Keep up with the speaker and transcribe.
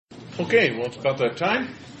Okay, well, it's about that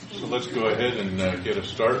time, so let's go ahead and get a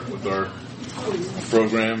start with our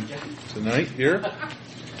program tonight here.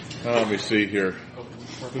 Let me see here.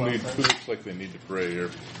 Who looks like they need to pray here?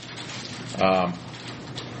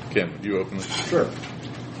 Ken, would you open it? Sure.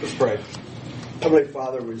 Let's pray. Heavenly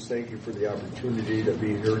Father, we just thank you for the opportunity to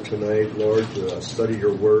be here tonight, Lord, to study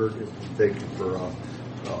your word. Thank you for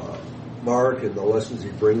Mark and the lessons he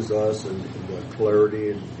brings us and the clarity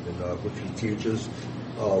and what he teaches.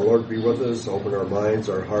 Lord, be with us, open our minds,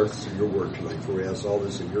 our hearts to your word tonight. For we ask all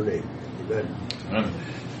this in your name. Amen. Amen.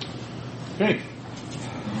 Okay.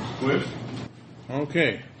 Quiz.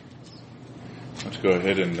 Okay. Let's go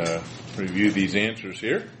ahead and review these answers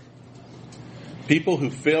here. People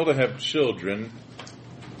who fail to have children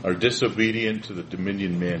are disobedient to the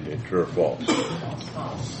Dominion mandate. True or false?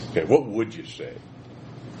 False. Okay, what would you say?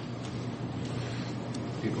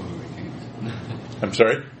 People who refuse. I'm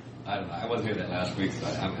sorry? I don't know. I wasn't here that last week, so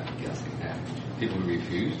I'm guessing that. People who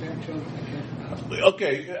refuse to have children? I guess.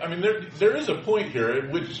 Okay, I mean, there is a point here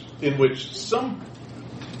in which some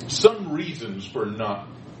reasons for not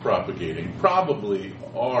propagating probably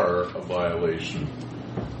are a violation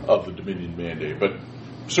of the Dominion mandate, but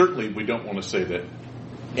certainly we don't want to say that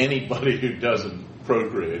anybody who doesn't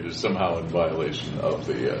procreate is somehow in violation of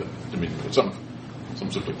the Dominion. Some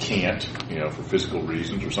simply can't, for physical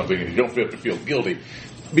reasons or something, and you don't have to feel guilty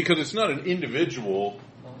because it's not an individual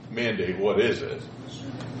mandate. What is it?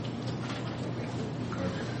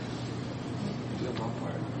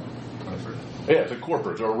 Yeah, it's a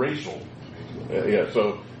corporate or racial.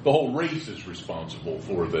 So the whole race is responsible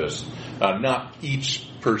for this, not each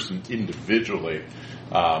person individually.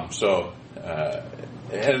 Some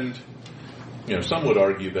would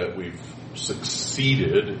argue that we've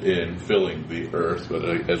succeeded in filling the earth, but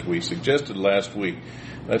as we suggested last week,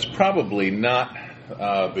 that's probably not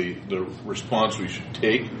the response we should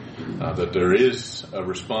take. That there is a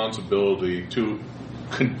responsibility to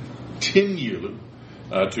continue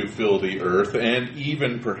to fill the earth, and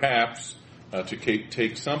even perhaps to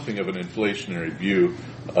take something of an inflationary view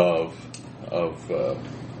of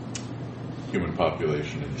human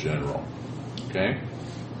population in general. Okay?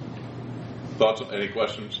 Thoughts? Any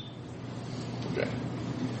questions? Okay.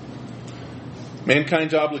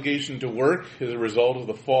 Mankind's obligation to work is a result of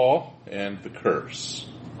the fall and the curse.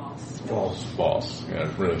 False.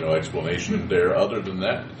 There's really no explanation there other than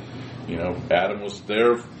that. Adam was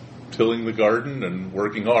there tilling the garden and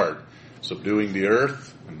working hard, subduing the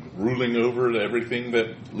earth and ruling over everything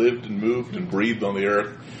that lived and moved and breathed on the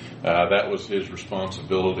earth. That was his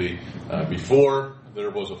responsibility before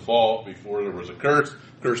there was a fall, before there was a curse.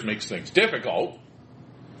 Curse makes things difficult.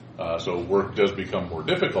 So work does become more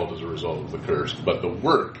difficult as a result of the curse. But the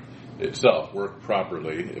work itself, work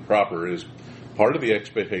proper is part of the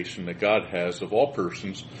expectation that God has of all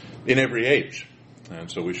persons in every age.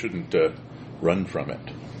 And so we shouldn't run from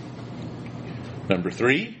it. Number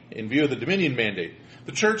 3, in view of the Dominion mandate,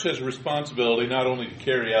 the church has a responsibility not only to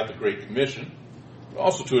carry out the Great Commission, but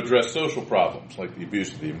also to address social problems like the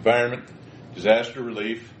abuse of the environment, disaster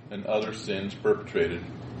relief, and other sins perpetrated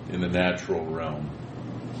in the natural realm.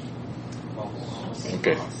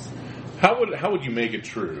 Okay. How would you make it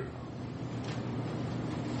true?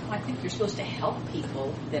 I think you're supposed to help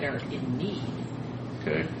people that are in need.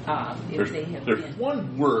 Okay. There's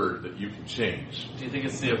one word that you can change. Do you think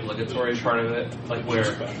it's the obligatory part of it, like where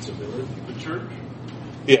responsibility the church?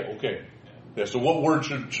 Yeah. Okay. Yeah. So what word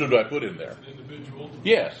should I put in there? An individual.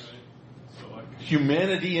 Yes.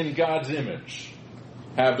 Humanity in God's image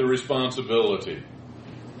have the responsibility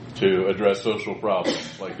to address social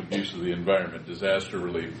problems like abuse of the environment, disaster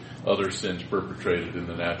relief, other sins perpetrated in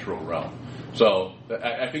the natural realm. So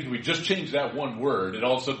I think if we just change that one word, it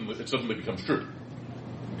suddenly becomes true.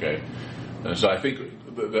 Okay, and so I think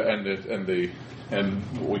and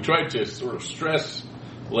what we tried to sort of stress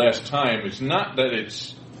last time is not that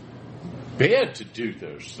it's bad to do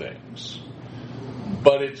those things,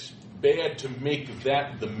 but it's bad to make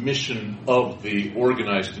that the mission of the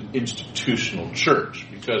organized and institutional church,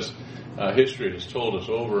 because history has told us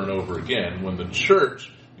over and over again when the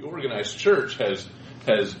organized church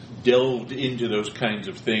has delved into those kinds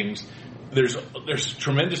of things, there's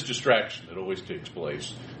tremendous distraction that always takes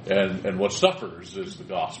place, and what suffers is the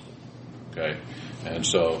gospel. Okay, and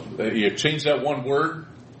so you change that one word,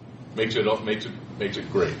 makes it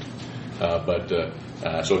great.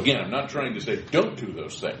 So again, I'm not trying to say don't do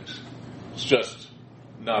those things. It's just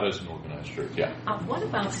not as an organized church. Yeah. What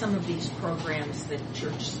about some of these programs that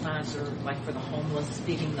church sponsor, like for the homeless,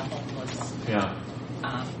 feeding the homeless? Yeah.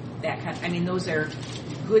 That kind. Those are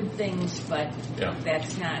good things, but yeah.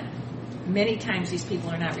 That's not many times these people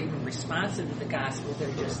are not even responsive to the gospel.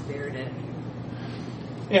 They're just there to...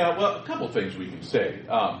 Yeah, well, a couple things we can say.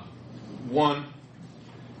 One,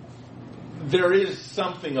 there is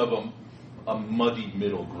something of a muddy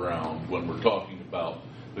middle ground when we're talking about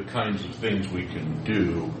the kinds of things we can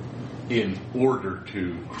do in order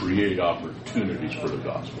to create opportunities for the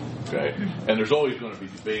gospel. Okay, and there's always going to be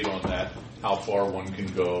debate on that, how far one can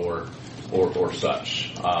go or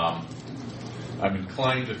such. I'm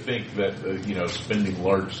inclined to think that spending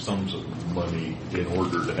large sums of money in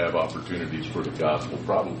order to have opportunities for the gospel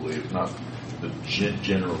probably is not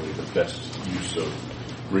generally the best use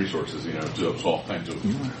of resources. To all kinds of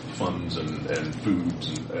funds and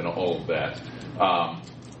foods and all of that.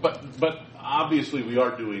 But obviously we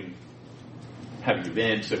are having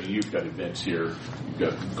events. I mean, you've got events here. You've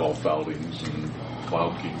got golf outings and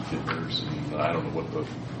Cloud King dinners, and I don't know what the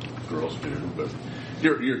girls do, but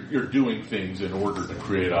you're doing things in order to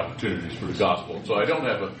create opportunities for the gospel. So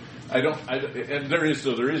and there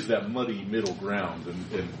is that muddy middle ground,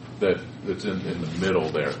 and that's in the middle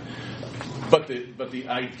there. But the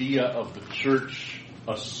idea of the church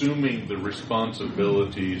assuming the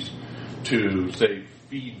responsibilities to, say,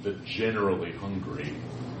 feed the generally hungry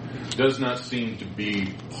does not seem to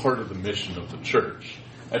be part of the mission of the church.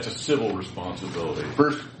 That's a civil responsibility.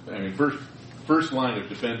 First line of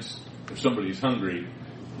defense if somebody's hungry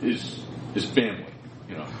is family.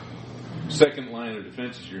 Second line of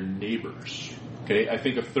defense is your neighbors. Okay, I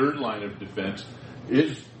think a third line of defense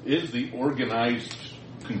is the organized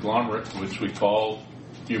conglomerate which we call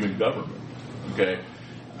human government. Okay,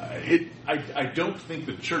 I don't think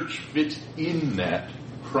the church fits in that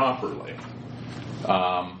properly.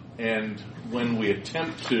 And when we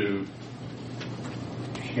attempt to,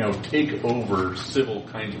 take over civil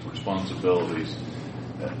kinds of responsibilities,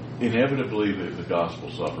 inevitably the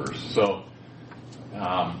gospel suffers. So,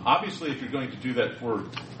 obviously, if you're going to do that for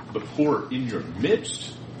the poor in your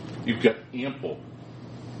midst, you've got ample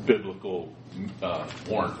biblical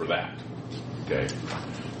warrant for that. Okay,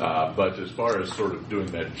 but as far as sort of doing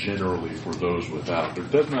that generally for those without, there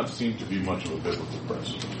does not seem to be much of a biblical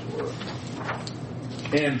precedent for it,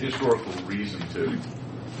 and historical reason to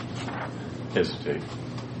hesitate.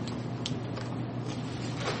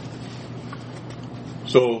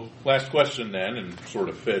 So, last question then, and sort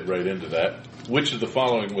of fed right into that. Which of the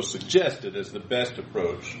following was suggested as the best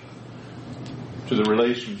approach to the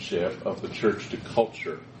relationship of the church to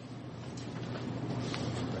culture?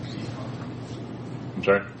 I'm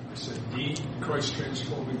sorry? I said D, Christ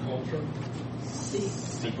transforming culture.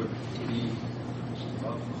 C would E.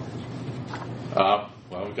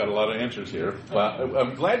 Well, we've got a lot of answers here. Well,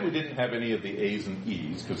 I'm glad we didn't have any of the A's and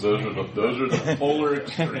E's, because those are the polar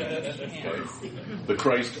extremes. Okay? The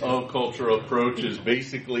Christ of culture approach is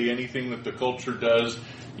basically anything that the culture does,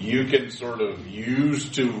 you can sort of use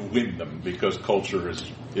to win them, because culture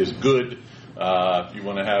is good. If you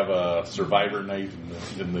want to have a survivor night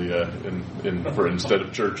for instead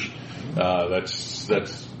of church,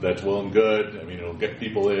 that's well and good. I mean, it'll get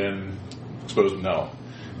people in. Expose them. No.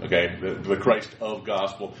 Okay, the Christ of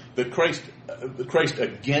gospel. The Christ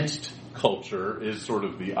against culture is sort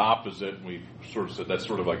of the opposite. We sort of said that's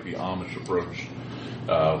sort of like the Amish approach,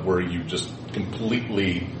 where you just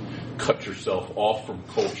completely cut yourself off from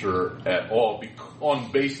culture at all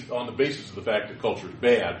on the basis of the fact that culture is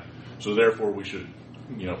bad. So therefore, we should,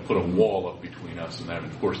 put a wall up between us and that.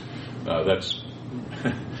 And of course, that's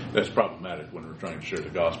problematic when we're trying to share the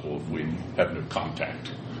gospel if we have no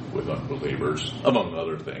contact with unbelievers, among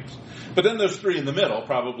other things. But then those three in the middle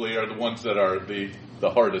probably are the ones that are the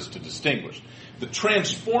hardest to distinguish. The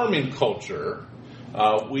transforming culture,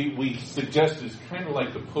 we suggest is kind of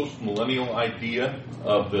like the post-millennial idea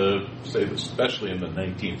of especially in the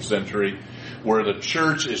 19th century, where the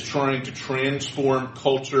church is trying to transform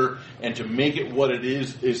culture and to make it what it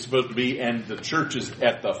is supposed to be, and the church is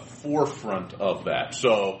at the forefront of that.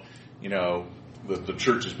 So, the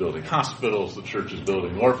church is building hospitals, the church is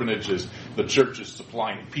building orphanages, the church is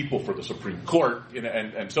supplying people for the Supreme Court,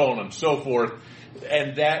 and so on and so forth.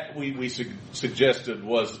 And that we suggested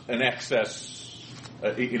was an excess,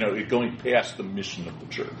 going past the mission of the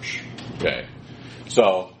church. Okay,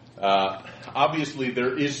 so obviously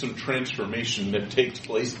there is some transformation that takes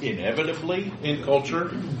place inevitably in culture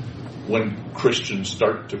when Christians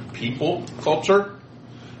start to people culture.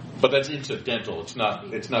 But that's incidental. It's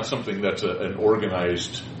not something that's an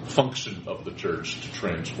organized function of the church to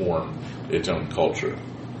transform its own culture.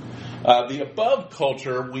 The above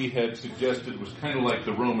culture we had suggested was kind of like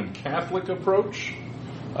the Roman Catholic approach,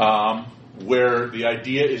 where the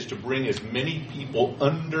idea is to bring as many people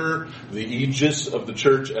under the aegis of the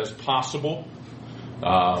church as possible.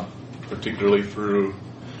 particularly through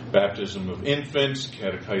baptism of infants,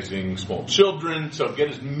 catechizing small children. So get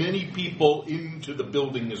as many people into the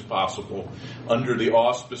building as possible, under the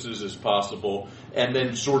auspices as possible, and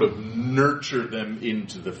then sort of nurture them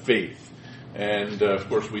into the faith. And of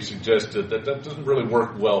course, we suggested that doesn't really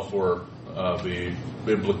work well for the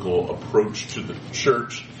biblical approach to the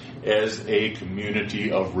church as a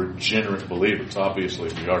community of regenerate believers.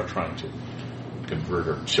 Obviously, we are trying to convert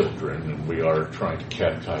our children, and we are trying to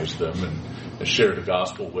catechize them and share the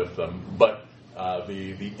gospel with them. But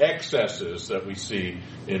the excesses that we see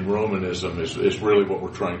in Romanism is really what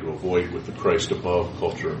we're trying to avoid with the Christ above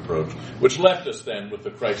culture approach, which left us then with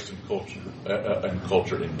the Christ and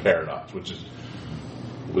culture in paradox, which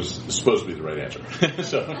was supposed to be the right answer.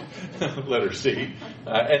 So, letter C.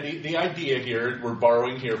 And the idea here, we're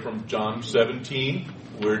borrowing here from John 17,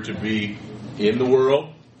 we're to be in the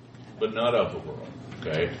world, but not of the world.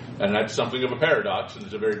 Okay? And that's something of a paradox, and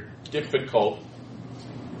it's a very difficult,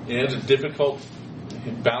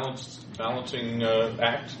 balancing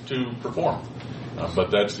act to perform. But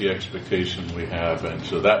that's the expectation we have, and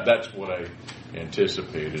so that's what I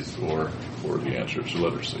anticipated for the answer. So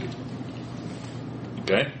letter C.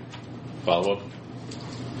 Okay? Follow up?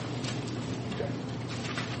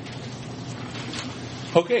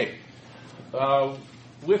 Okay.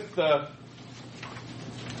 With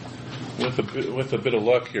a bit of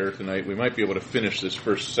luck here tonight, we might be able to finish this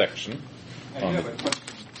first section. I do have a question.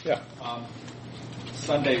 Yeah.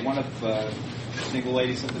 Sunday, one of the single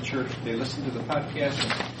ladies at the church, they listened to the podcast,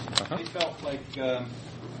 and they felt like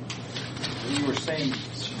you were saying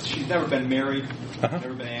she's never been married,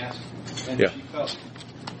 never been asked, and she felt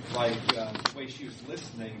like the way she was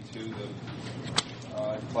listening to the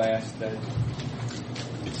class that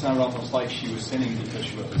it sounded almost like she was sinning because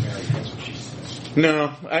she wasn't married. That's what she said.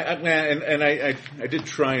 No, I did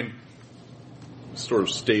try and sort of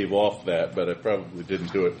stave off that, but I probably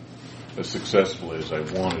didn't do it as successfully as I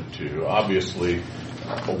wanted to. Obviously,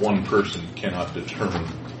 one person cannot determine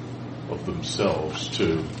of themselves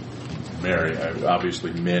to marry.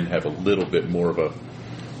 Obviously, men have a little bit more of a,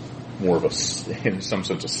 in some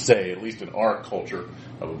sense, a say, at least in our culture,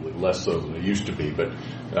 probably less so than it used to be, but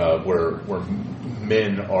where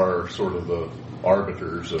men are sort of the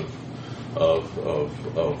arbiters of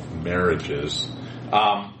marriages.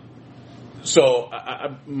 So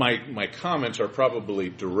my comments are probably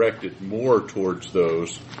directed more towards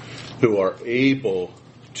those who are able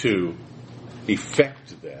to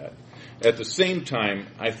effect that. At the same time,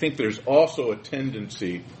 I think there's also a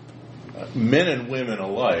tendency, men and women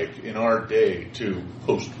alike, in our day to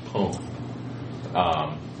postpone.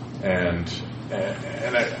 And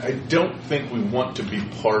I don't think we want to be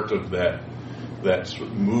part of that sort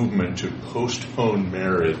of movement to postpone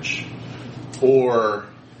marriage or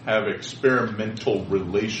have experimental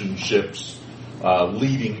relationships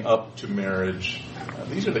leading up to marriage.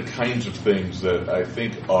 These are the kinds of things that I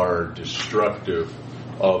think are destructive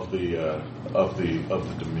of the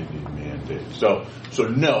Dominion mandate. So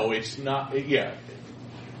no, it's not. Yeah,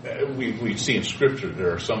 we see in Scripture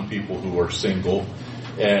there are some people who are single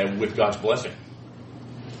and with God's blessing,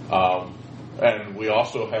 and we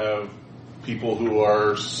also have people who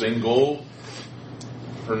are single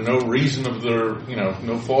for no reason of their,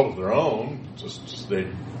 no fault of their own. They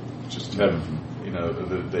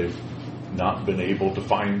have, they've not been able to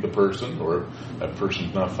find the person, or that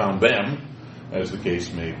person's not found them, as the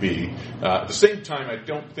case may be. At the same time, I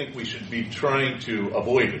don't think we should be trying to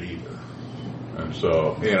avoid it either. And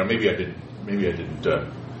so, maybe I didn't.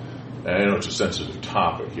 I know it's a sensitive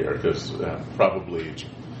topic here because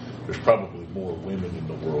there's probably more women in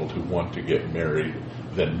the world who want to get married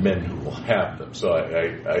than men who will have them. So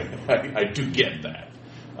I do get that.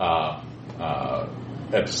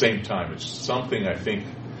 At the same time, it's something I think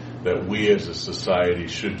that we as a society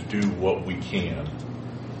should do what we can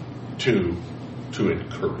to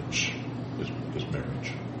encourage this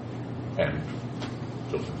marriage and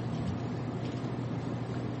so forth.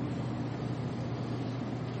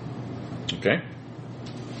 Okay.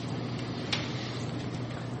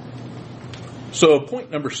 So point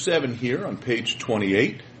number 7 here on page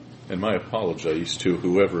 28, and my apologies to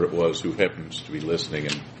whoever it was who happens to be listening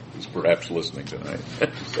and is perhaps listening tonight.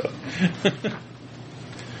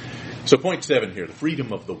 So point 7 here, the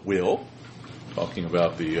freedom of the will, talking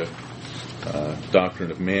about the doctrine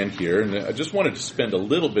of man here, and I just wanted to spend a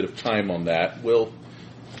little bit of time on that. We'll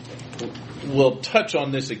touch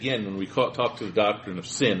on this again when we talk to the doctrine of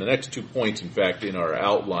sin. The next 2 points, in fact, in our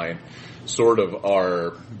outline sort of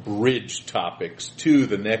are bridge topics to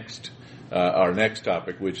the our next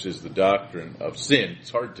topic, which is the doctrine of sin.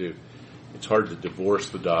 It's hard to it's hard to divorce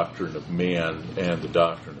the doctrine of man and the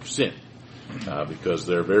doctrine of sin, because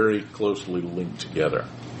they're very closely linked together.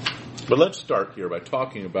 But let's start here by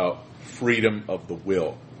talking about freedom of the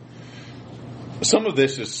will. Some of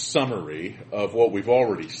this is summary of what we've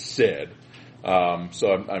already said,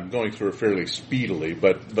 so I'm going through it fairly speedily,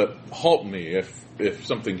 but halt me if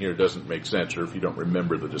something here doesn't make sense or if you don't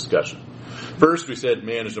remember the discussion. First, we said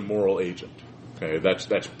man is a moral agent. Okay,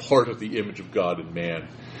 that's part of the image of God in man.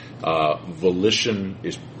 Volition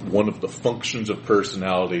is one of the functions of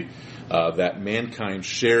personality that mankind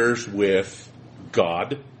shares with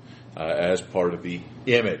God as part of the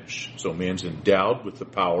image. So man's endowed with the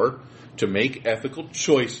power to make ethical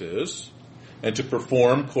choices and to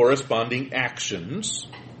perform corresponding actions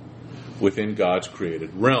within God's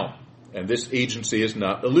created realm. And this agency is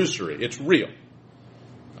not illusory, it's real.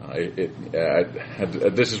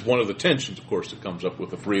 This is one of the tensions, of course, that comes up with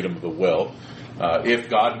the freedom of the will. If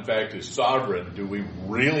God, in fact, is sovereign, do we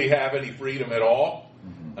really have any freedom at all?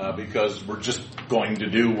 Because we're just going to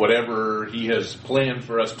do whatever He has planned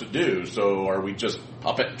for us to do. So are we just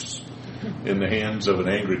puppets in the hands of an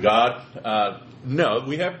angry God? No,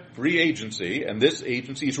 we have free agency, and this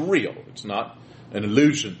agency is real. It's not an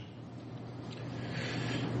illusion.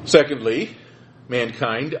 Secondly,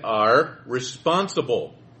 mankind are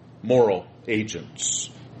responsible moral agents.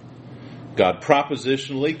 God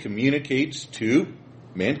propositionally communicates to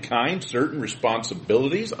mankind certain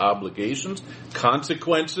responsibilities, obligations,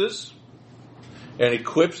 consequences, and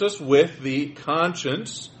equips us with the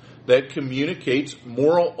conscience that communicates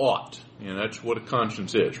moral ought. And that's what a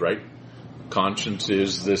conscience is, right? Conscience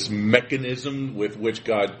is this mechanism with which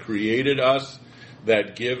God created us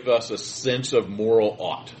that give us a sense of moral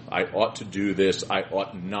ought. I ought to do this, I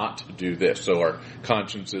ought not to do this. So our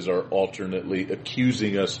consciences are alternately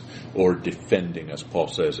accusing us or defending us, Paul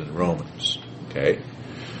says in Romans. Okay?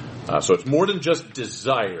 So it's more than just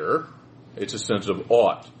desire, it's a sense of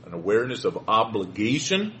ought, an awareness of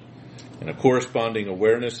obligation, and a corresponding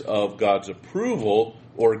awareness of God's approval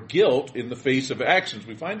or guilt in the face of actions.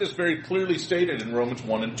 We find this very clearly stated in Romans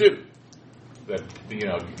 1 and 2. That,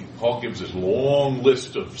 Paul gives this long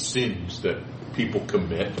list of sins that people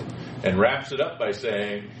commit and wraps it up by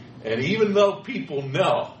saying, and even though people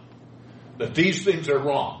know that these things are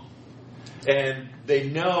wrong, and they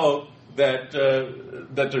know that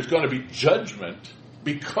there's going to be judgment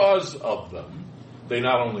because of them, they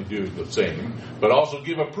not only do the same, but also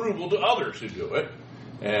give approval to others who do it.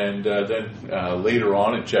 And then later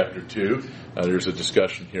on in chapter 2, there's a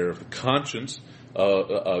discussion here of the conscience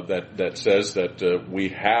that says that we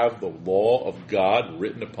have the law of God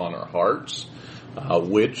written upon our hearts,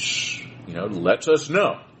 which lets us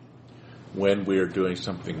know when we are doing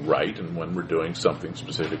something right and when we're doing something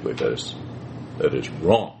specifically that is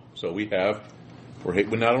wrong. So we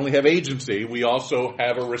not only have agency, we also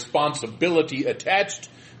have a responsibility attached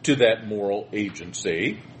to that moral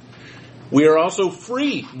agency. We are also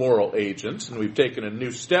free moral agents, and we've taken a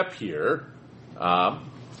new step here.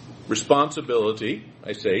 Responsibility,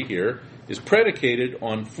 I say here, is predicated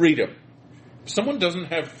on freedom. If someone doesn't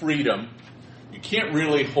have freedom, you can't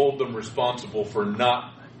really hold them responsible for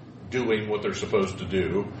not doing what they're supposed to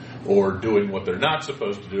do or doing what they're not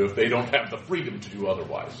supposed to do if they don't have the freedom to do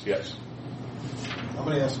otherwise. Yes? I'm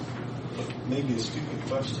going to ask maybe a stupid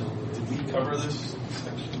question. Did we cover this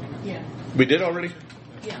section? Yeah. We did already?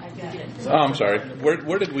 Yeah, I did. Oh, I'm sorry.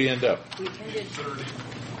 Where did we end up? We ended 30.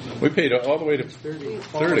 We paid all the way to 30.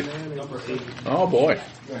 Oh, boy.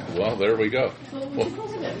 Well, there we go. So would you go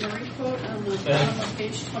over that Murray quote on the bottom of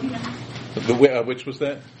page 29? Which was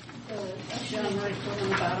that? The John Murray quote on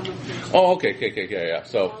the bottom of page 29. Oh, okay, yeah.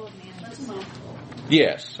 So, That's a mouthful.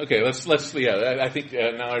 yes. Okay, let's I think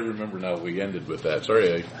now I remember now we ended with that.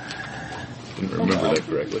 Sorry, I didn't remember that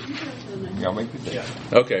correctly. I'll make the day.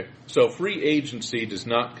 Okay, so free agency does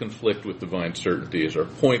not conflict with divine certainty is our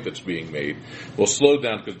point that's being made. We'll slow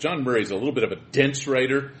down because John Murray is a little bit of a dense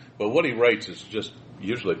writer, but what he writes is just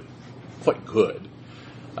usually quite good.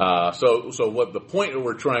 So what the point that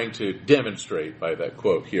we're trying to demonstrate by that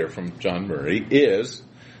quote here from John Murray is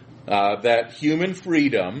that human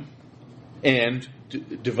freedom and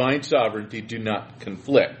divine sovereignty do not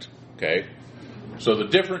conflict. Okay, so the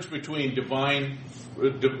difference between divine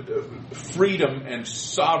freedom and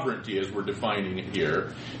sovereignty, as we're defining it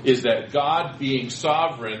here, is that God, being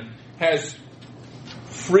sovereign, has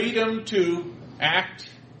freedom to act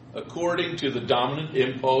according to the dominant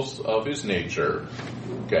impulse of His nature.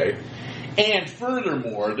 Okay, and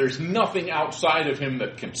furthermore, there's nothing outside of Him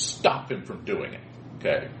that can stop Him from doing it.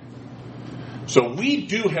 Okay, so we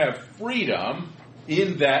do have freedom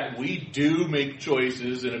in that we do make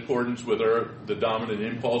choices in accordance with the dominant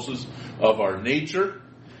impulses of our nature,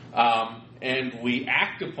 and we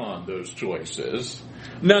act upon those choices.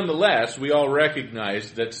 Nonetheless, we all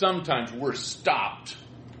recognize that sometimes we're stopped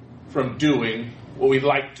from doing what we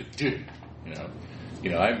like to do.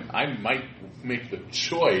 I might make the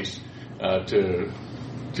choice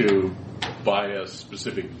to buy a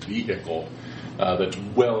specific vehicle that's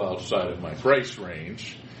well outside of my price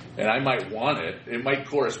range, and I might want it. It might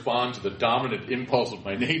correspond to the dominant impulse of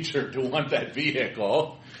my nature to want that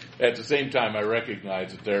vehicle. At the same time, I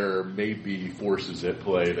recognize that there may be forces at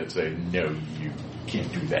play that say, no, you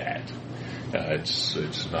can't do that.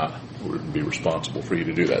 It wouldn't be responsible for you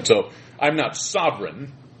to do that. So I'm not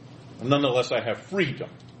sovereign. Nonetheless, I have freedom.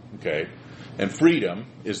 Okay? And freedom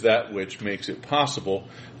is that which makes it possible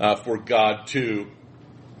for God to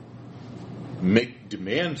make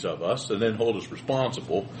demands of us and then hold us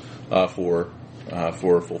responsible for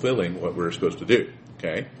fulfilling what we're supposed to do.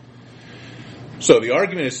 Okay? So the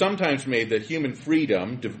argument is sometimes made that human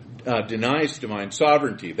freedom denies divine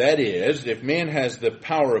sovereignty. That is, if man has the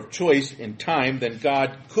power of choice in time, then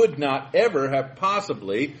God could not ever have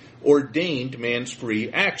possibly ordained man's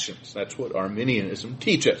free actions. That's what Arminianism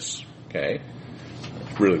teaches. Okay,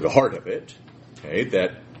 that's really the heart of it. Okay,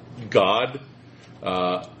 that God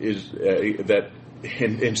is that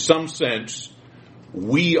in some sense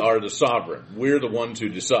we are the sovereign. We're the ones who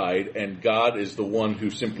decide, and God is the one who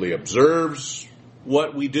simply observes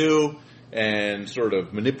what we do and sort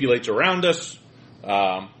of manipulates around us,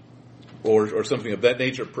 or something of that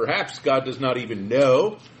nature. Perhaps God does not even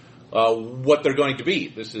know what they're going to be.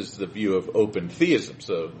 This is the view of open theism.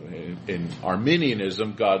 So in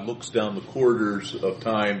Arminianism, God looks down the corridors of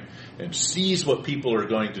time and sees what people are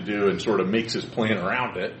going to do and sort of makes his plan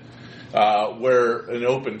around it. Where an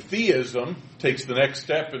open theism takes the next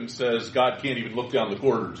step and says God can't even look down the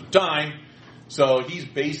corridors of time, so he's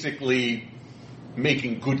basically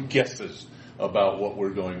making good guesses about what we're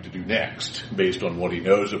going to do next based on what he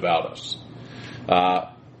knows about us.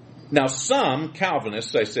 Now, some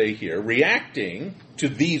Calvinists, I say here, reacting to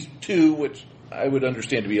these two, which I would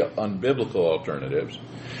understand to be unbiblical alternatives,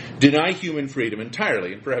 deny human freedom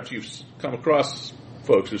entirely. And perhaps you've come across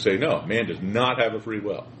folks who say, no, man does not have a free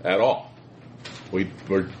will at all.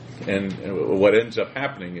 And what ends up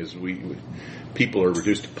happening is people are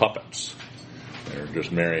reduced to puppets. They're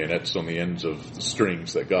just marionettes on the ends of the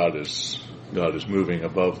strings that God is moving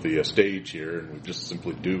above the stage here, and we just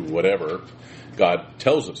simply do whatever God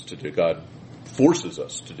tells us to do. God forces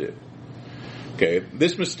us to do. Okay,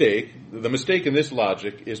 the mistake in this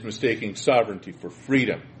logic is mistaking sovereignty for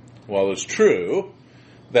freedom. While it's true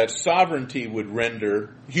that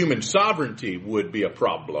human sovereignty would be a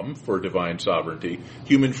problem for divine sovereignty,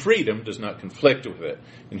 human freedom does not conflict with it.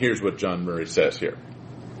 And here's what John Murray says here.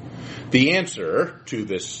 The answer to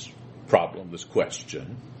this problem, this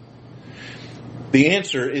question, the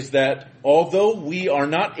answer is that although we are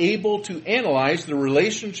not able to analyze the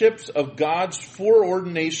relationships of God's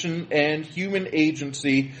foreordination and human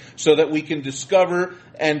agency so that we can discover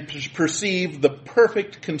and perceive the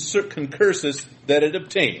perfect concursus that it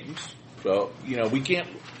obtains. So, we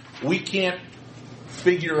can't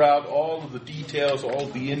figure out all of the details, all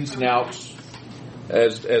of the ins and outs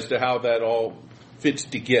as to how that all fits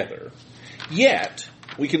together. Yet,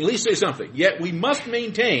 we can at least say something. Yet we must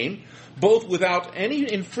maintain, both without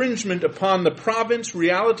any infringement upon the province,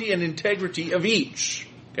 reality, and integrity of each.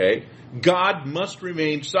 Okay? God must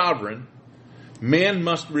remain sovereign. Man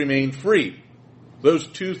must remain free. Those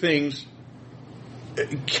two things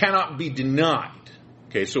cannot be denied.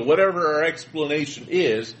 Okay, so whatever our explanation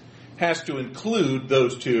is, has to include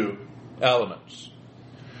those two elements.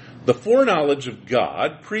 The foreknowledge of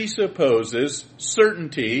God presupposes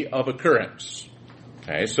certainty of occurrence.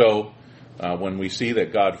 Okay, so when we see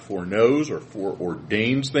that God foreknows or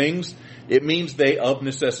foreordains things, it means they of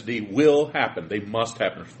necessity will happen. They must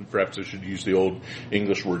happen. Perhaps I should use the old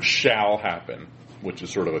English word shall happen, which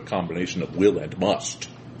is sort of a combination of will and must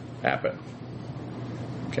happen.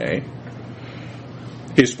 Okay.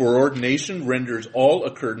 His foreordination renders all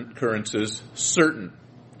occurrences certain.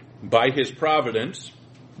 By his providence,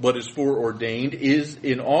 what is foreordained is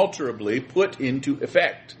inalterably put into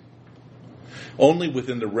effect. Only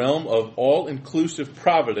within the realm of all-inclusive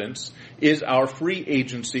providence is our free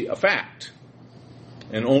agency a fact.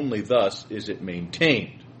 And only thus is it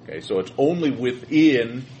maintained. Okay, so it's only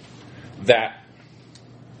within that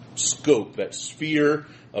scope, that sphere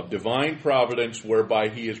of divine providence whereby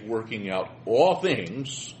he is working out all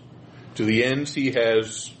things to the ends he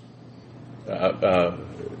has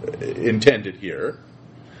intended here.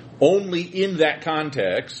 Only in that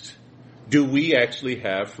context do we actually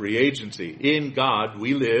have free agency? In God,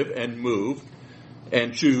 we live and move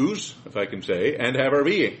and choose, if I can say, and have our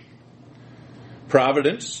being.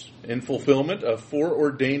 Providence, in fulfillment of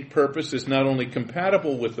foreordained purpose, is not only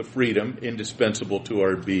compatible with the freedom indispensable to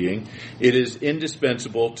our being, it is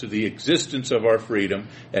indispensable to the existence of our freedom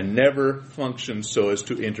and never functions so as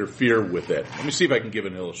to interfere with it. Let me see if I can give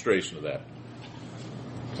an illustration of that.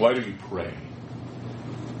 Why do you pray?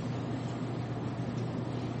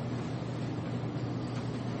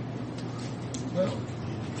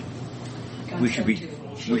 We should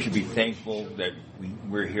be thankful that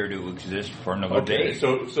we're here to exist for another day.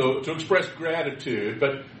 So to express gratitude,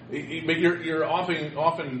 but you're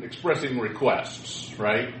often expressing requests,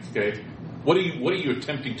 right? Okay. What are you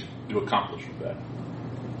attempting to accomplish with that?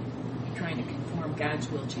 You're trying to conform God's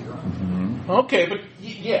will to your own. Mm-hmm. Okay, but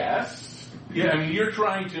yes, yeah. I mean, you are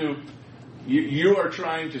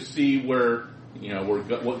trying to see where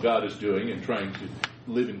what God is doing and trying to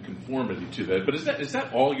live in conformity to that. But is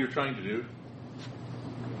that all you're trying to do?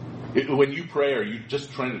 When you pray, are you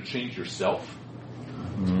just trying to change yourself?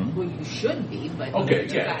 Mm-hmm. Well, you should be, but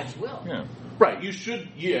it's God's will. Yeah. Right. You should.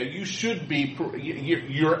 Yeah. You should be.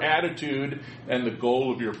 Your attitude and the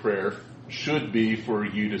goal of your prayer should be for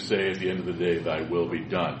you to say at the end of the day, "Thy will be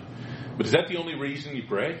done." But is that the only reason you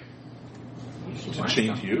pray? To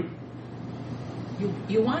change you?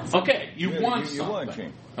 You want something. Okay. You want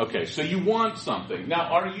something. Okay. So you want something.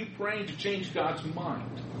 Now, are you praying to change God's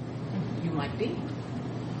mind? You might be.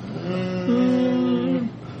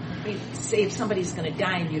 Say if somebody's going to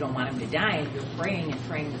die and you don't want them to die, and you're praying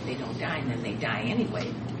that they don't die, and then they die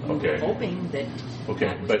anyway. Okay. Hoping that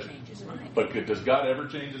God will change his mind. But does God ever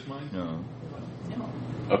change his mind? No.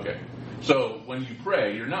 Okay. So when you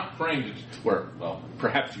pray, you're not praying to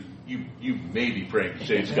perhaps you may be praying to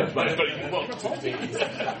change God's mind, but you won't.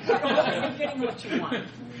 You're getting what you want.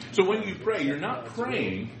 So when you pray, you're not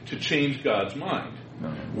praying to change God's mind. No.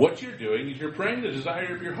 What you're doing is you're praying the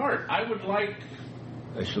desire of your heart. I would like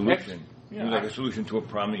a solution. You'd like a solution to a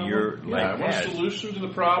problem that you're I want a solution to the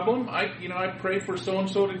problem. I pray for so and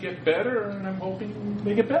so to get better, and I'm hoping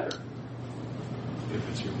they get better. If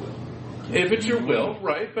it's your will. If it's your will,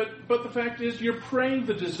 right? But the fact is, you're praying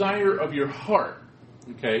the desire of your heart.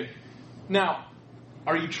 Okay. Now,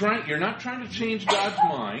 you're not trying to change God's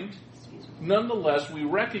mind. Nonetheless, we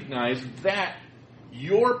recognize that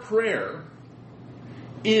your prayer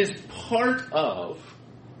is part of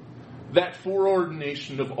that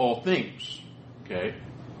foreordination of all things. Okay?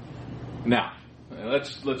 Now,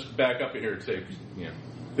 let's back up here and say,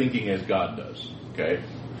 thinking as God does. Okay?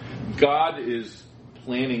 God is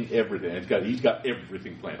planning everything. He's got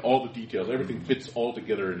everything planned. All the details, everything fits all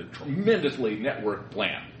together in a tremendously networked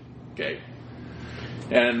plan. Okay?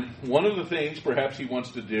 And one of the things perhaps he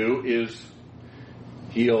wants to do is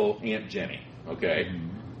heal Aunt Jenny. Okay?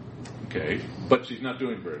 Okay? But she's not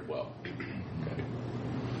doing very well. Okay?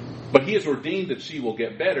 But he has ordained that she will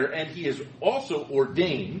get better, and he has also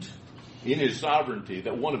ordained in his sovereignty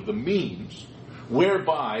that one of the means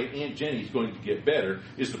whereby Aunt Jenny is going to get better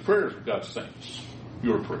is the prayers of God's saints.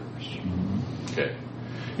 Your prayers. Okay.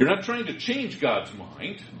 You're not trying to change God's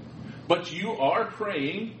mind, but you are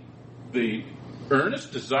praying the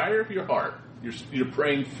earnest desire of your heart. You're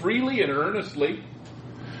praying freely and earnestly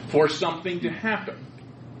for something to happen.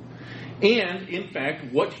 And, in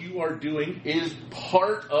fact, what you are doing is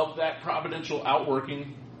part of that providential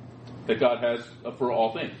outworking that God has for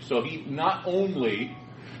all things. So he not only,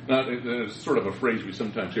 it's sort of a phrase we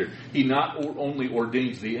sometimes hear, he not only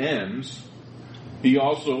ordains the ends, he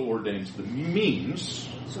also ordains the means.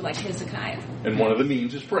 So like Hezekiah. And one of the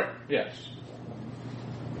means is prayer, yes.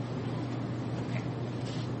 Okay.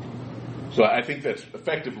 So I think that's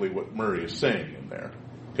effectively what Murray is saying in there.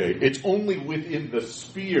 Okay, it's only within the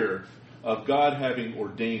sphere of God having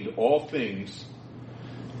ordained all things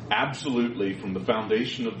absolutely from the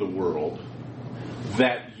foundation of the world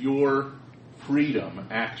that your freedom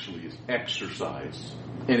actually is exercised.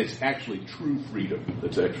 And it's actually true freedom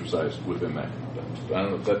that's exercised within that. I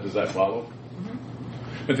don't know if does that follow?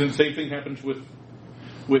 Mm-hmm. And then the same thing happens with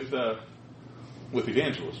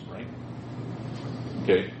evangelism, right?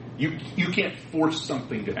 Okay, you can't force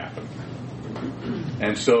something to happen,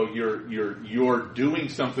 and so you're doing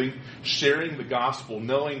something, sharing the gospel,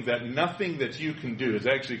 knowing that nothing that you can do is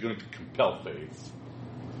actually going to compel faith,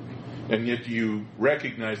 and yet you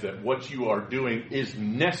recognize that what you are doing is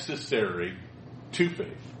necessary to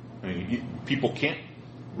faith. I mean, people can't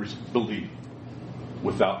believe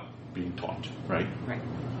without being taught, right? Right.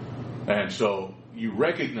 And so you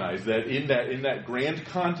recognize that in that grand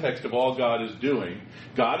context of all God is doing,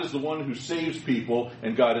 God is the one who saves people,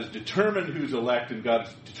 and God has determined who's elect, and God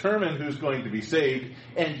has determined who's going to be saved,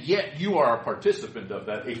 and yet you are a participant of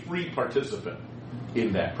that, a free participant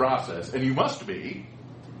in that process. And you must be,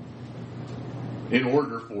 in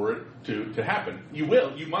order for it to happen. You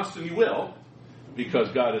must and you will, because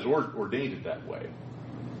God has ordained it that way.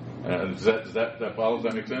 Does that follow? Does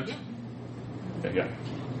that make sense? Yeah.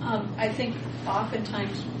 I think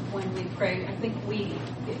oftentimes when we pray, I think we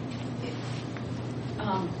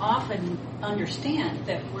often understand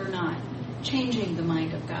that we're not changing the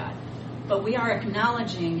mind of God, but we are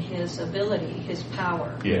acknowledging His ability, His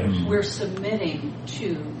power. Yes. We're submitting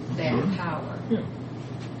to that power. Yeah.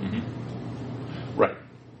 Mm-hmm. Right.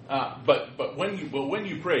 But when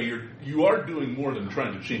you pray, you are doing more than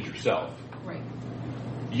trying to change yourself. Right.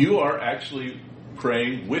 You are actually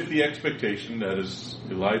praying with the expectation that, as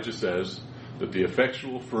Elijah says, that the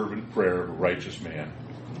effectual, fervent prayer of a righteous man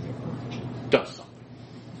does something.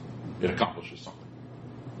 It accomplishes something.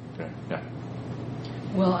 Okay? Yeah.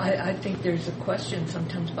 Well, I think there's a question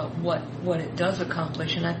sometimes about what it does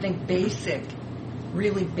accomplish, and I think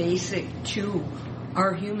really basic to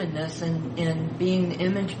our humanness and being the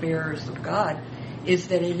image bearers of God is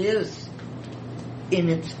that it is, in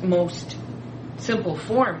its most simple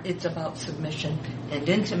form, it's about submission and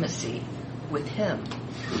intimacy with Him,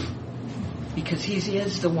 because He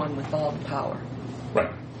is the one with all the power.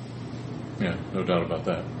 Right. Yeah, no doubt about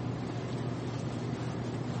that.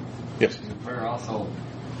 Yes. In prayer also,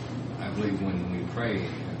 I believe when we pray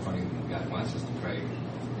according to what God wants us to pray,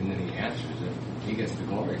 and then He answers it, He gets the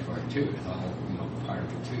glory for it too. It's all part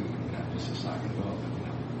of it too, not just a sovereign will,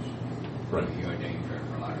 but right. He ordained prayer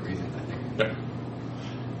for a lot of reasons, I think.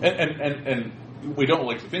 Yeah. And we don't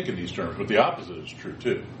like to think in these terms, but the opposite is true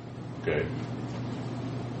too. Okay.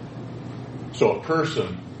 So a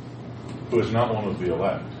person who is not one of the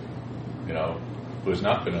elect, who has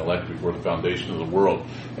not been elect before the foundation of the world,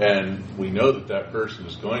 and we know that person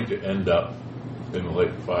is going to end up in the lake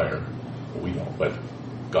of fire. Well, we don't, but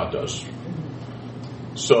God does.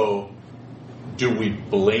 So, do we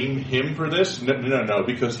blame Him for this? No,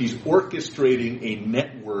 because He's orchestrating a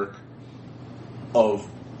network of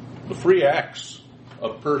the free acts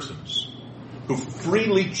of persons who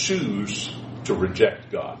freely choose to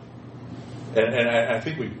reject God. And I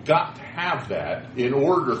think we've got to have that in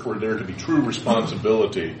order for there to be true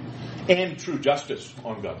responsibility and true justice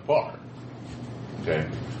on God's part. Okay?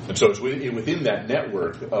 And so it's within that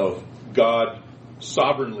network of God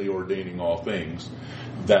sovereignly ordaining all things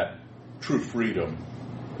that true freedom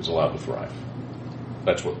is allowed to thrive.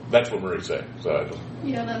 That's what Murray's saying. So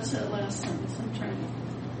yeah, that's that last sentence I'm trying to.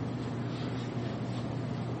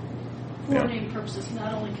 For ordained purposes,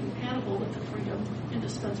 not only compatible with the freedom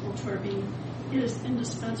indispensable to our being, it is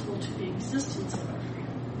indispensable to the existence of our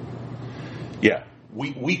freedom. Yeah,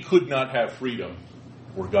 we could not have freedom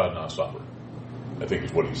were God not sovereign, I think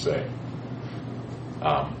is what he's saying.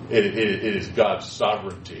 It is God's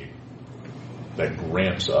sovereignty that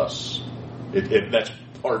grants us. That's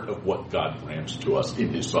part of what God grants to us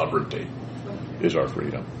in His sovereignty, is our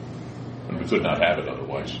freedom. And we could not have it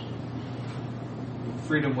otherwise.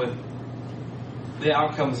 Freedom with the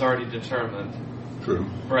outcome's already determined. True.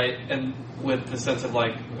 Right? And with the sense of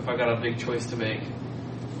if I got a big choice to make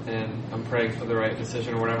and I'm praying for the right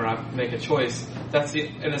decision or whatever, and I make a choice,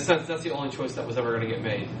 in a sense, that's the only choice that was ever going to get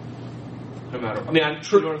made. No matter.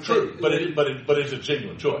 True. But it's a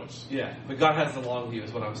genuine choice. Yeah. But God has the long view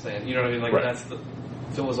is what I'm saying. You know what I mean? Right.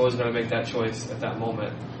 Phil was always going to make that choice at that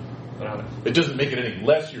moment. But it doesn't make it any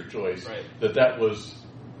less your choice that was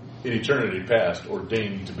in eternity past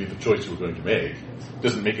ordained to be the choice you were going to make. It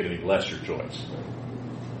doesn't make it any less your choice.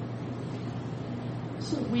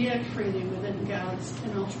 So we act freely within God's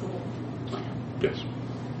inalterable plan. Yes.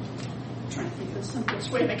 I'm trying to think of the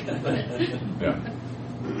simplest way I can put it. Yeah.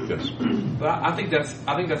 Yes. But I think that's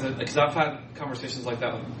because I've had conversations like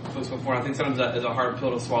that with folks before. I think sometimes that is a hard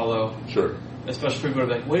pill to swallow. Sure. Especially for people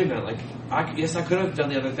who are like, wait a minute, I could have done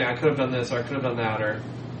the other thing, I could have done this, or I could have done that, or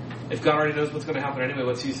if God already knows what's going to happen anyway,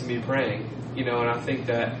 what's the use of me praying? And I think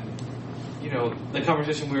that, the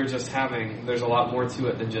conversation we were just having, there's a lot more to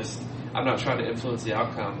it than just, I'm not trying to influence the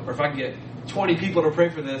outcome. Or if I can get 20 people to pray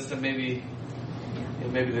for this, then maybe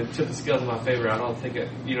they tip the scales in my favor. I don't think it,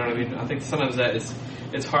 you know what I mean? I think sometimes that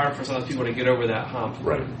it's hard for some people to get over that hump.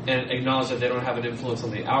 Right. And acknowledge that they don't have an influence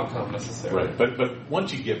on the outcome necessarily. Right. But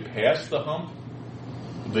once you get past the hump,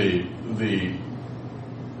 the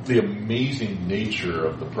amazing nature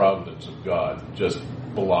of the providence of God just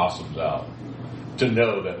blossoms out to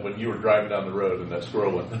know that when you were driving down the road and that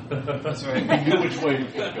squirrel went, That's right. you knew which way you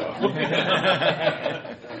was going to go.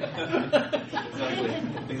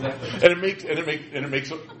 Exactly. And it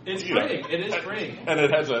makes It's you know, freeing. It is freeing. and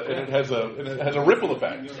it has a ripple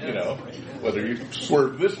effect. You know, whether you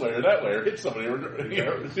swerve this way or that way or hit somebody, or you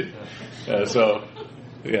know. So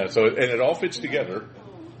and it all fits together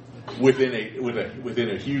within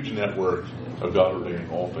a huge network of God ordaining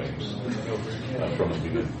all things from the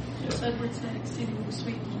beginning. Yes, Edward said exceedingly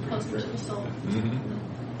sweet and pleasant to the soul.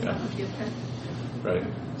 Mm-hmm. That would be okay. Right.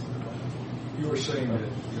 You were saying that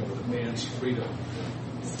with man's freedom,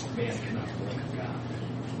 man cannot blame God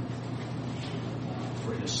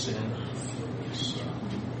for his sin or for his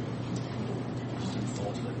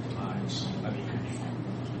fault at times. I mean,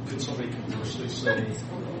 could somebody conversely say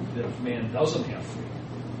that if man doesn't have freedom,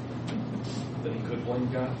 then he could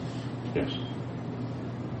blame God? Yes.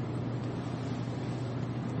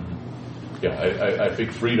 Yeah, I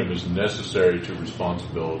think freedom is necessary to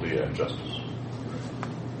responsibility and justice.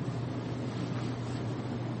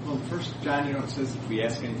 Well, First John, it says if we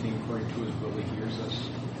ask anything according to His will, He hears us.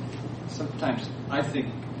 Sometimes I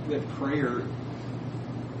think that prayer,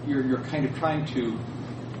 you're kind of trying to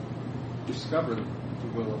discover the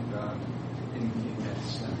will of God in that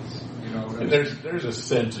sense. And there's a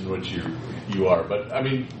sense in which you are, but I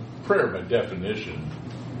mean, prayer by definition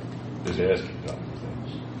is asking God for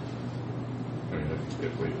things. I mean,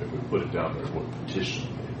 if we put it down there, what petition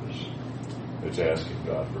is, it's asking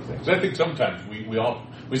God for things. I think sometimes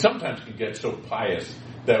we sometimes can get so pious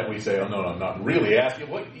that we say, "Oh no, I'm not really asking."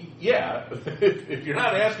 Well, yeah, if you're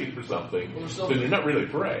not asking for something, then you're not really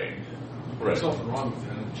praying. Right. There's nothing wrong with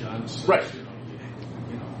that. John says, right.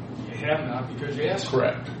 You have not because you ask.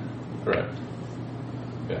 Correct.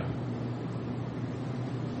 Yeah.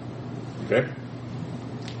 Okay.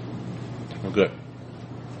 Well, good.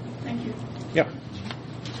 Thank you. Yeah.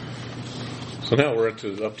 So now we're up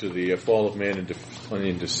to the fall of man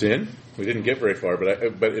into sin. We didn't get very far,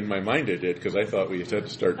 but in my mind I did, because I thought we had to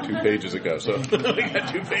start 2 pages ago. So we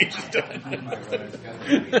got 2 pages done.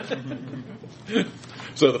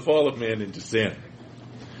 So the fall of man into sin.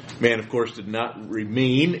 Man, of course, did not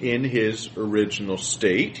remain in his original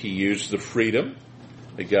state. He used the freedom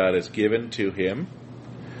that God has given to him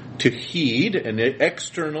to heed an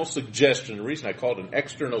external suggestion. The reason I call it an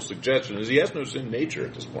external suggestion is he has no sin nature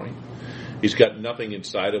at this point. He's got nothing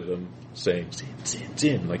inside of him saying, sin, sin,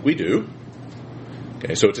 sin, like we do.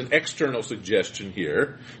 Okay, so it's an external suggestion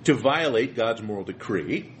here to violate God's moral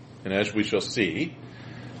decree. And as we shall see,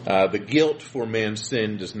 the guilt for man's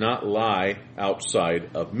sin does not lie outside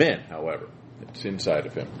of men, however. It's inside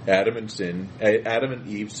of him. Adam and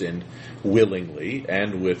Eve sinned willingly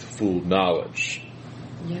and with full knowledge.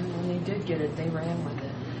 Yeah, when they did get it, they ran with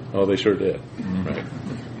it. Oh, they sure did. Right.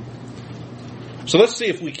 So let's see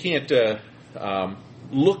if we can't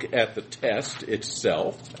look at the test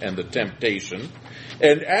itself and the temptation.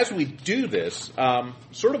 And as we do this,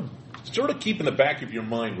 sort of keep in the back of your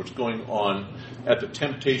mind what's going on at the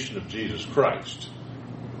temptation of Jesus Christ,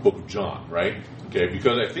 Book of John, right? Okay,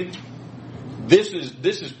 because I think this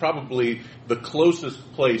is probably the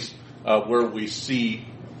closest place where we see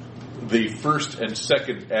the first and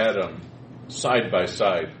second Adam side by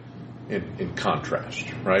side in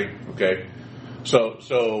contrast, right? Okay,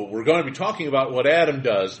 so we're going to be talking about what Adam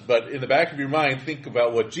does, but in the back of your mind, think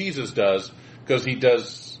about what Jesus does, because he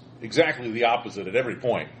does exactly the opposite at every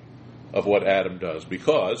point of what Adam does,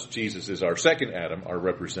 because Jesus is our second Adam, our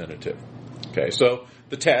representative. Okay, so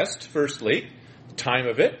the test, firstly, the time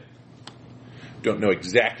of it. Don't know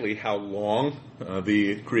exactly how long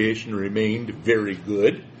the creation remained very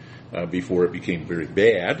good before it became very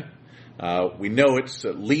bad. We know it's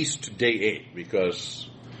at least day 8, because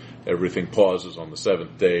everything pauses on the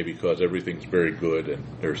 7th day, because everything's very good and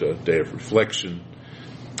there's a day of reflection,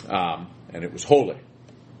 and it was holy.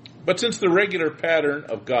 But since the regular pattern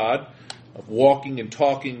of God of walking and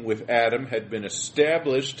talking with Adam had been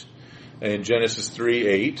established in Genesis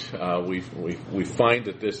 3:8, we find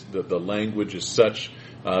that the language is such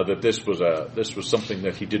that this was something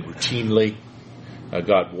that he did routinely.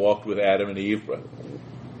 God walked with Adam and Eve.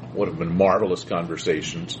 Would have been marvelous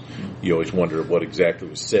conversations. You always wonder what exactly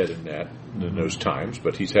was said in those times,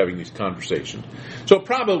 but he's having these conversations. So it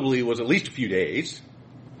probably was at least a few days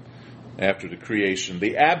after the creation.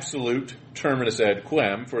 The absolute terminus ad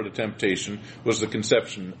quem for the temptation was the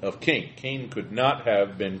conception of Cain. Cain could not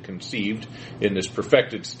have been conceived in this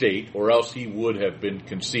perfected state, or else he would have been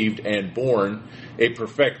conceived and born a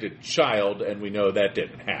perfected child, and we know that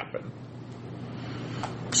didn't happen.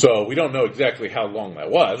 So we don't know exactly how long that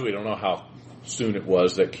was. We don't know how soon it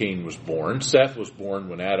was that Cain was born. Seth was born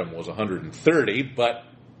when Adam was 130, but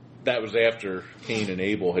that was after Cain and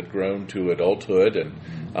Abel had grown to adulthood and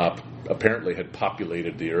apparently had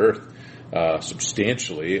populated the earth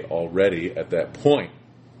substantially already at that point.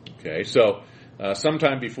 Okay, so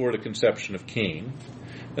sometime before the conception of Cain.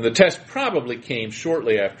 And the test probably came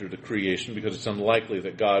shortly after the creation, because it's unlikely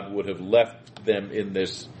that God would have left them in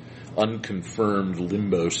this unconfirmed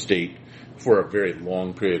limbo state for a very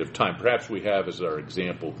long period of time. Perhaps we have as our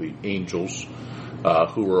example the angels,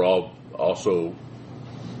 who were all also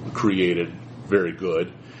created very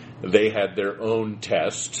good. They had their own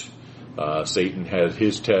test. Satan had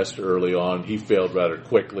his test early on. He failed rather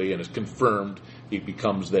quickly and is confirmed. He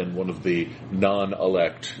becomes then one of the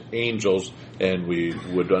non-elect angels, and we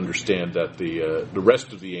would understand that the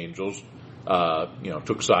rest of the angels,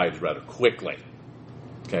 took sides rather quickly.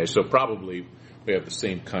 Okay, so probably we have the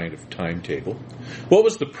same kind of timetable. What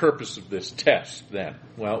was the purpose of this test then?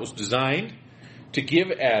 Well, it was designed to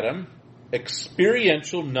give Adam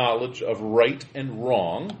experiential knowledge of right and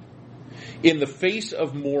wrong in the face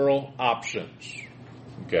of moral options.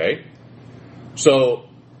 Okay? So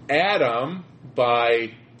Adam,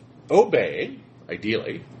 by obeying,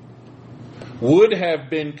 ideally, would have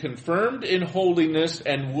been confirmed in holiness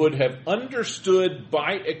and would have understood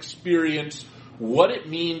by experience what it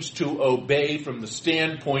means to obey from the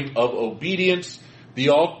standpoint of obedience. The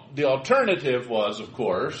alternative was, of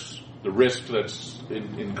course, the risk that's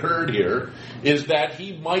incurred here, is that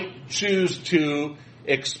he might choose to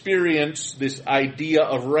experience this idea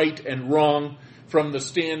of right and wrong from the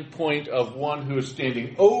standpoint of one who is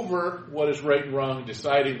standing over what is right and wrong,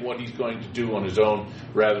 deciding what he's going to do on his own,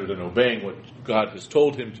 rather than obeying what God has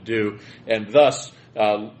told him to do, and thus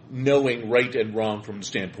knowing right and wrong from the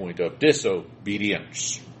standpoint of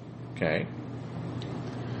disobedience. Okay?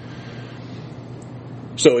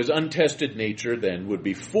 So his untested nature then would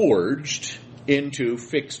be forged into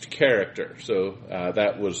fixed character. So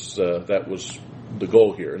that was the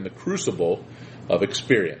goal here, in the crucible of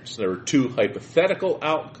experience. There were two hypothetical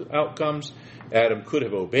outcomes. Adam could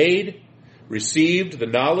have obeyed, received the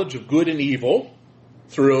knowledge of good and evil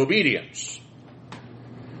through obedience,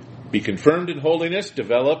 be confirmed in holiness,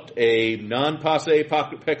 developed a non-posse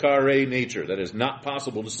peccare nature, that is not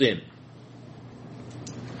possible to sin.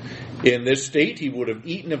 In this state, he would have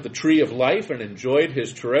eaten of the tree of life and enjoyed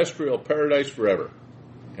his terrestrial paradise forever.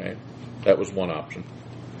 Okay, that was one option.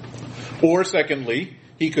 Or secondly,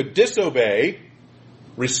 he could disobey,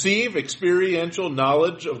 receive experiential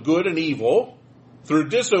knowledge of good and evil through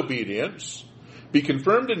disobedience, be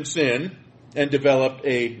confirmed in sin, and develop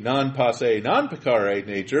a non-posse, non-peccare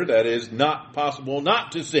nature, that is not possible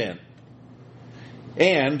not to sin.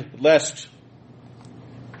 And lest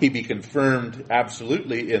he be confirmed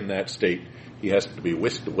absolutely in that state, he has to be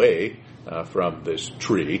whisked away from this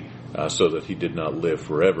tree so that he did not live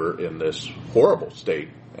forever in this horrible state.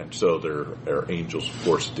 And so there are angels, of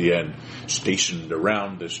course, at the end, stationed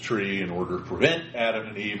around this tree in order to prevent Adam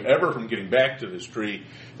and Eve ever from getting back to this tree,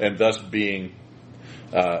 and thus being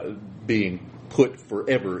put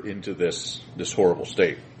forever into this horrible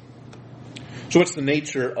state. So what's the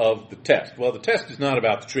nature of the test? Well, the test is not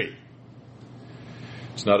about the tree.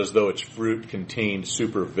 It's not as though its fruit contained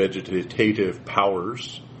super vegetative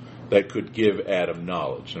powers that could give Adam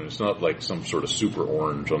knowledge. And it's not like some sort of super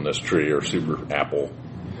orange on this tree or super apple.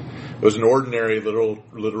 It was an ordinary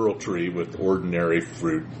literal tree with ordinary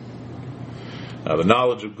fruit. The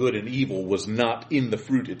knowledge of good and evil was not in the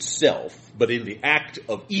fruit itself, but in the act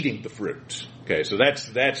of eating the fruit. Okay, so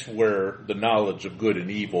that's where the knowledge of good and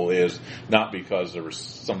evil is, not because there was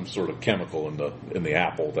some sort of chemical in the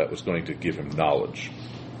apple that was going to give him knowledge.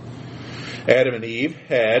 Adam and Eve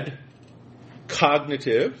had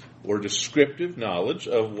cognitive or descriptive knowledge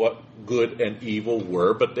of what good and evil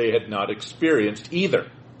were, but they had not experienced either.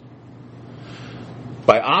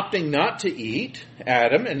 By opting not to eat,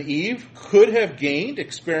 Adam and Eve could have gained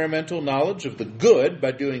experimental knowledge of the good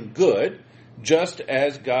by doing good, just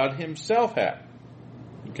as God himself had.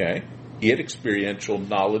 Okay? He had experiential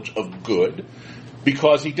knowledge of good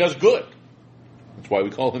because he does good. That's why we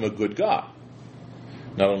call him a good God.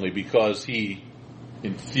 Not only because he,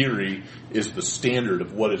 in theory, is the standard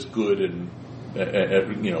of what is good and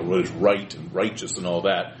what is right and righteous and all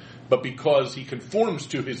that, but because he conforms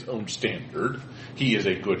to his own standard, he is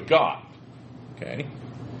a good God. Okay?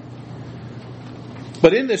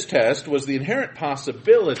 But in this test was the inherent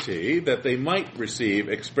possibility that they might receive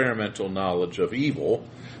experimental knowledge of evil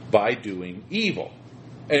by doing evil.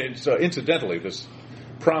 And so, incidentally, this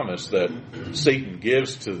promise that Satan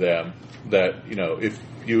gives to them that, if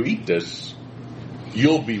you eat this,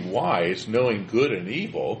 you'll be wise, knowing good and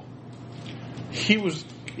evil, he was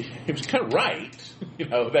kind of right.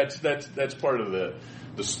 That's part of the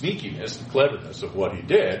sneakiness, the cleverness of what he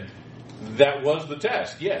did. That was the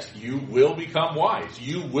test. Yes, you will become wise.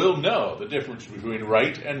 You will know the difference between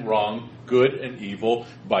right and wrong, good and evil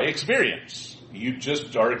by experience. You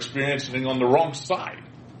just are experiencing on the wrong side.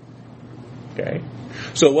 Okay?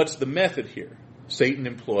 So what's the method here? Satan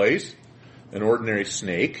employs an ordinary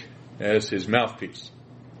snake as his mouthpiece.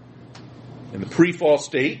 In the pre-fall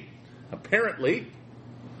state, apparently,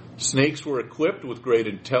 snakes were equipped with great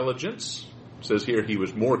intelligence. It says here he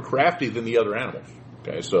was more crafty than the other animals.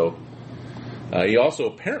 Okay, so he also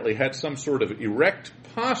apparently had some sort of erect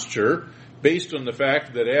posture based on the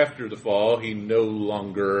fact that after the fall he no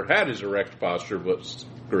longer had his erect posture but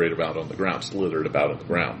scurried about on the ground, slithered about on the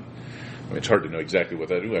ground. I mean, it's hard to know exactly what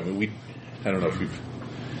that is. I mean, I don't know if you've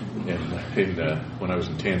when I was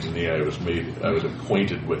in Tanzania, I was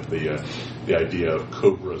acquainted with the idea of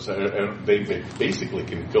cobras. They basically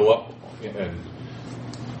can go up and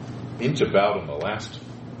inch about on the last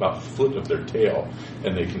about foot of their tail,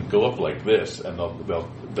 and they can go up like this, and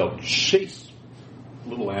they'll chase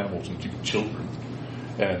little animals and children,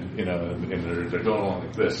 and they're going along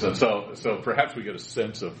like this. And so perhaps we get a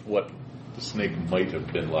sense of what the snake might have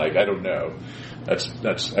been like. I don't know.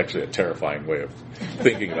 That's actually a terrifying way of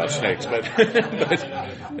thinking about snakes, but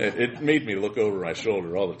it made me look over my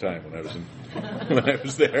shoulder all the time when I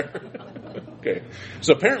was there. Okay,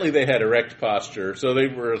 so apparently they had erect posture. So they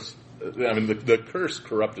were. I mean, the curse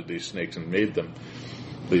corrupted these snakes and made them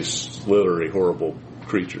these slithery, horrible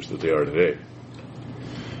creatures that they are today.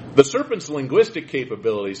 The serpent's linguistic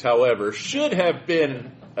capabilities, however, should have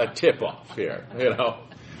been a tip-off here.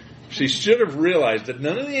 She should have realized that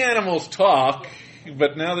none of the animals talk,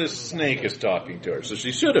 but now this snake is talking to her. So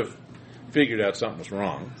she should have figured out something was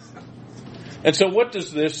wrong. And so what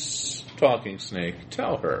does this talking snake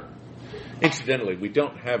tell her? Incidentally, we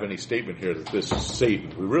don't have any statement here that this is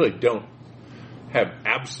Satan. We really don't have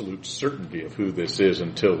absolute certainty of who this is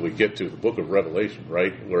until we get to the book of Revelation,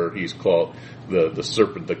 right? Where he's called the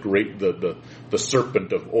serpent, the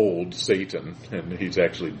serpent of old, Satan, and he's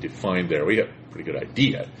actually defined there. We have a pretty good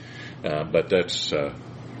idea, but that's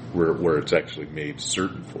where it's actually made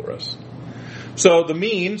certain for us. So the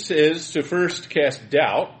means is to first cast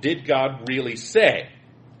doubt. Did God really say?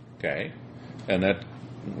 Okay, and that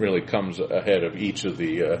really comes ahead of each of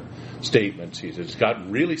the statements. He says, "Does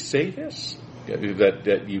God really say this?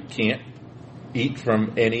 That you can't eat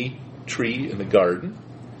from any tree in the garden?"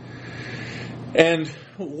 And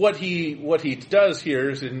what he does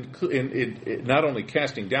here is in not only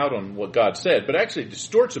casting doubt on what God said, but actually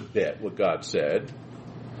distorts a bit what God said.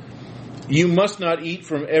 You must not eat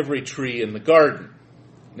from every tree in the garden.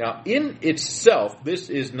 Now, in itself,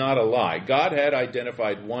 this is not a lie. God had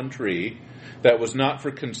identified one tree that was not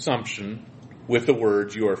for consumption with the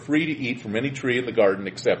words, "You are free to eat from any tree in the garden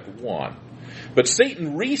except one." But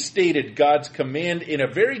Satan restated God's command in a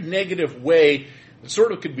very negative way. It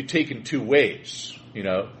sort of could be taken two ways.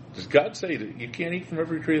 Does God say that you can't eat from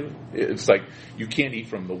every tree? It's like you can't eat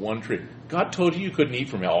from the one tree. God told you couldn't eat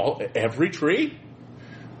from every tree?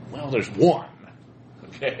 Well, there's one.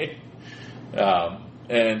 Okay?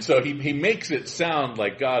 And so he makes it sound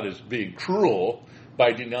like God is being cruel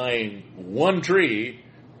by denying one tree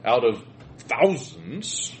out of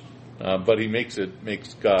thousands, but he makes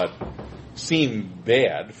God seem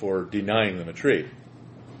bad for denying them a tree.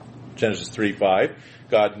 Genesis 3:5,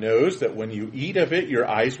 God knows that when you eat of it, your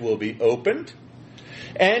eyes will be opened,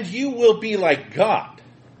 and you will be like God,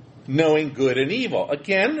 knowing good and evil.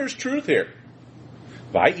 Again, there's truth here.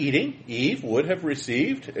 By eating, Eve would have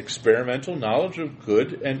received experimental knowledge of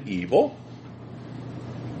good and evil.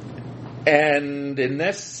 And in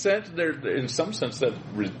that sense, in some sense, that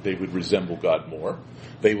they would resemble God more.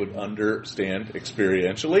 They would understand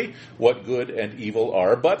experientially what good and evil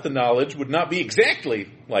are, but the knowledge would not be exactly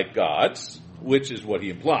like God's, which is what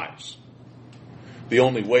he implies. The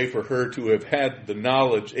only way for her to have had the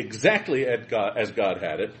knowledge exactly as God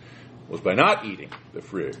had it was by not eating the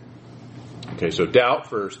fruit. Okay, so doubt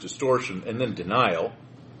first, distortion, and then denial.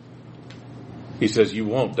 He says, you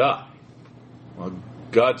won't die. Well,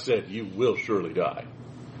 God said, you will surely die.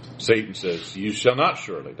 Satan says, you shall not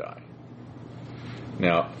surely die.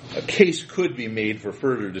 Now, a case could be made for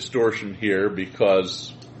further distortion here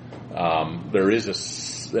because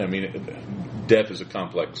death is a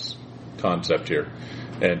complex concept here.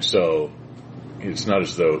 And so it's not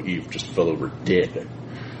as though Eve just fell over dead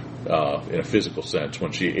in a physical sense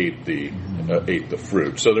when she ate the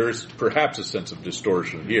fruit. So there is perhaps a sense of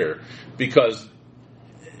distortion here because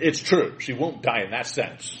it's true. She won't die in that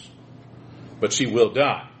sense, but she will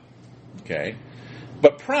die. Okay?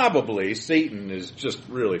 But probably Satan is just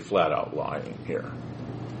really flat out lying here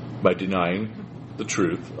by denying the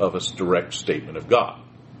truth of a direct statement of God.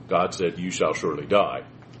 God said, "You shall surely die."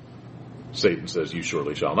 Satan says, "You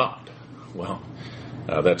surely shall not." Well,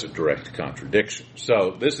 that's a direct contradiction.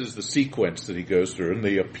 So this is the sequence that he goes through, and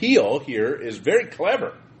the appeal here is very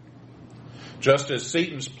clever. Just as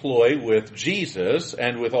Satan's ploy with Jesus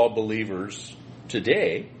and with all believers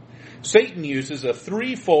today, Satan uses a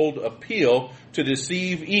threefold appeal to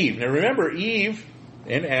deceive Eve. Now remember, Eve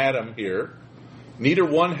and Adam here, neither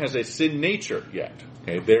one has a sin nature yet.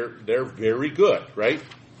 Okay, they're very good, right?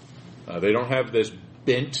 They don't have this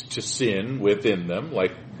bent to sin within them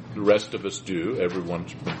like the rest of us do.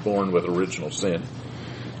 Everyone's been born with original sin.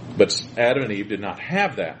 But Adam and Eve did not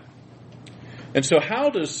have that. And so how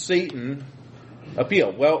does Satan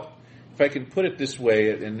appeal? Well, if I can put it this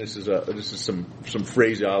way, and this is some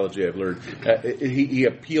phraseology I've learned, he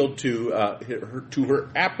appealed to her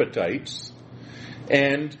appetites,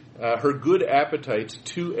 and her good appetites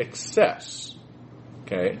to excess.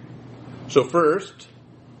 Okay, so first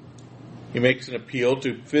he makes an appeal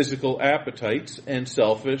to physical appetites and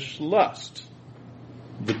selfish lust.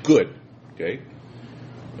 The good. Okay,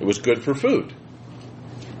 it was good for food.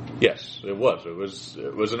 Yes, it was.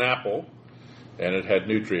 It was an apple. And it had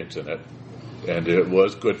nutrients in it, and it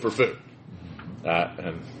was good for food.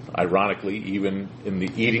 And ironically, even in the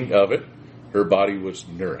eating of it, her body was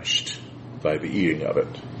nourished by the eating of it.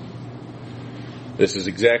 This is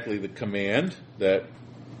exactly the command that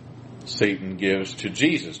Satan gives to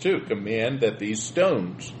Jesus, too. Command that these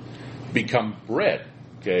stones become bread.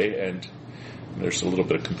 Okay, and there's a little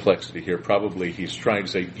bit of complexity here. Probably he's trying to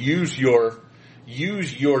say, use your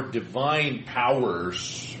divine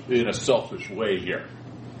powers in a selfish way here.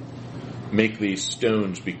 Make these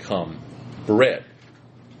stones become bread.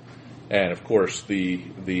 And of course, the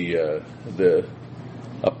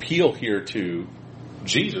appeal here to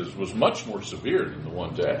Jesus was much more severe than the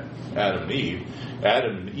one to Adam and Eve.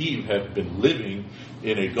 Adam and Eve have been living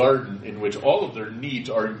in a garden in which all of their needs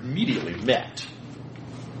are immediately met.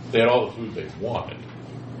 They had all the food they wanted,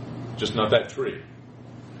 just not that tree.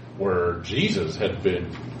 Where Jesus had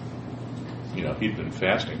been, he'd been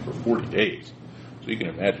fasting for 40 days. So you can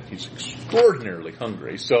imagine he's extraordinarily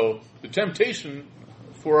hungry. So the temptation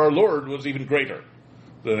for our Lord was even greater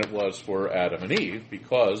than it was for Adam and Eve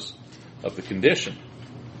because of the condition.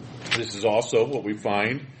 This is also what we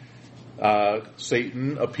find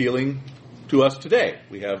Satan appealing to us today.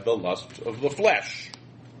 We have the lust of the flesh.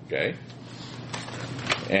 Okay?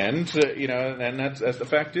 And, and that's the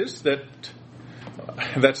fact is that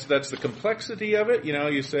that's the complexity of it.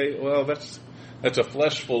 You say, well, that's a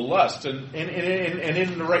fleshful lust, and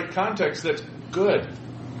in the right context, that's good.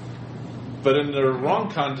 But in the wrong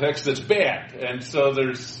context, that's bad. And so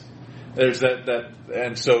there's that,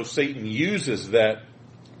 and so Satan uses that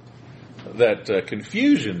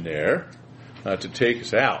confusion there to take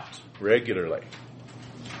us out regularly.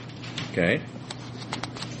 Okay.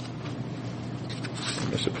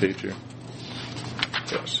 Miss a page here.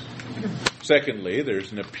 Yes. Secondly,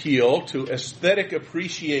 there's an appeal to aesthetic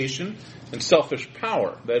appreciation and selfish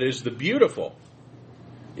power. That is the beautiful.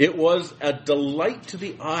 It was a delight to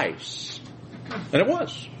the eyes. And it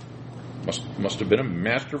was. Must have been a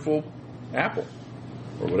masterful apple.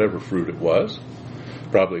 Or whatever fruit it was.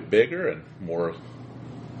 Probably bigger and more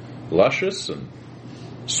luscious and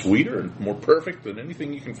sweeter and more perfect than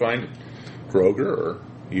anything you can find at Kroger, or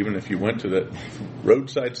even if you went to that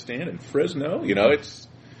roadside stand in Fresno.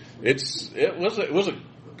 It was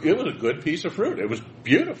a good piece of fruit. It was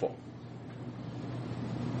beautiful.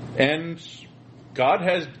 And God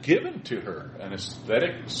has given to her an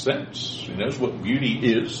aesthetic sense. She knows what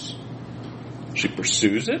beauty is. She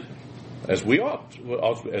pursues it as we all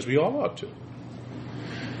ought to.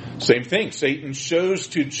 Same thing. Satan shows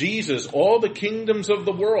to Jesus all the kingdoms of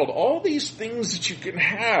the world, all these things that you can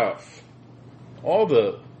have, all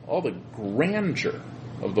the grandeur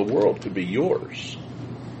of the world could be yours.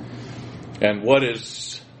 And what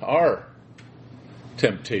is our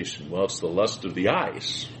temptation? Well, it's the lust of the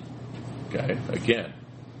eyes. Okay, again,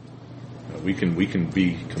 we can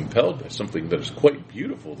be compelled by something that is quite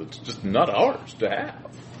beautiful that's just not ours to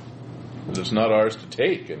have. It's not ours to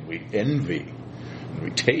take, and we envy, and we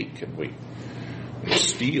take, and we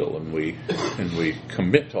steal, and we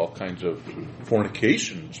commit all kinds of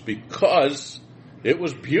fornications because it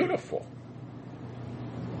was beautiful.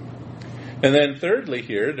 And then thirdly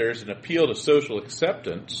here, there's an appeal to social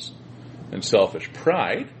acceptance and selfish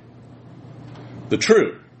pride. The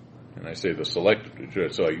true, and I say the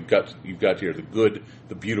selective, so you've got here the good,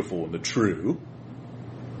 the beautiful, and the true.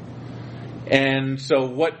 And so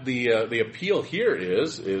what the appeal here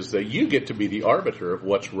is that you get to be the arbiter of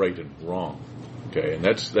what's right and wrong. Okay, and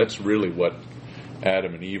that's really what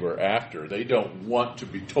Adam and Eve are after. They don't want to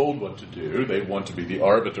be told what to do. They want to be the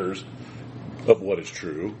arbiters of what is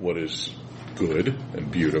true, what is good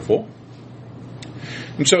and beautiful.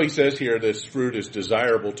 And so he says here, this fruit is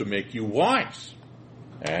desirable to make you wise.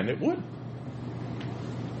 And it would.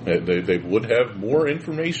 They would have more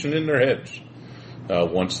information in their heads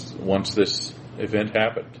once this event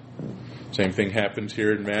happened. Same thing happens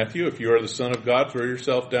here in Matthew. If you are the Son of God, throw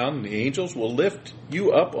yourself down, and the angels will lift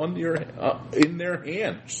you up in their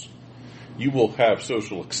hands. You will have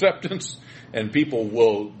social acceptance, and people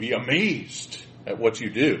will be amazed at what you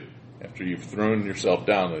do after you've thrown yourself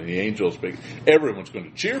down, and the angels, everyone's going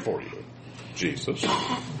to cheer for you, Jesus.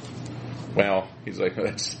 Well, he's like,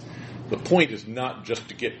 the point is not just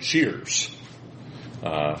to get cheers.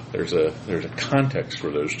 There's a context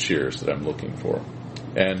for those cheers that I'm looking for,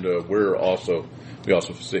 and we also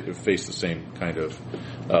face the same kind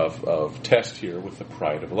of test here with the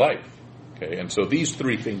pride of life. Okay, and so these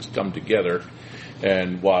three things come together,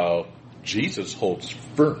 and while Jesus holds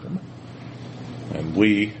firm, and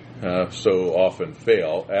we so often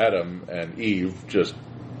fail, Adam and Eve just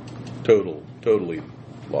totally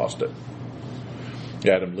lost it.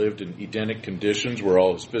 Adam lived in Edenic conditions where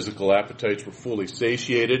all his physical appetites were fully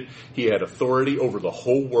satiated. He had authority over the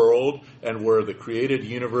whole world, and where the created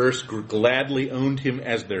universe gladly owned him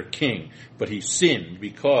as their king. But he sinned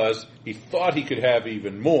because he thought he could have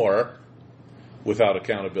even more without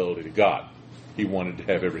accountability to God. He wanted to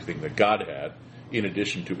have everything that God had, in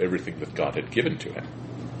addition to everything that God had given to him.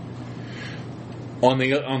 On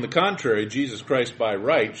the contrary, Jesus Christ by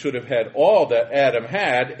right should have had all that Adam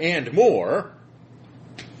had and more.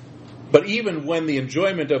 But even when the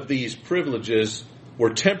enjoyment of these privileges were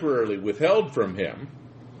temporarily withheld from him,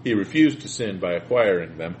 he refused to sin by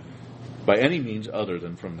acquiring them by any means other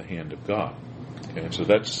than from the hand of God. Okay, and so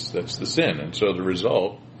that's the sin. And so the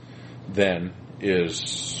result then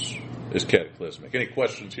is cataclysmic. Any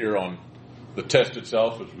questions here on the test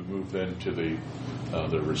itself as we move then to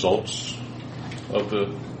the results of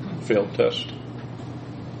the failed test?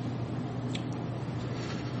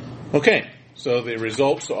 Okay. So the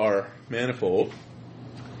results are manifold.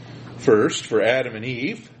 First, for Adam and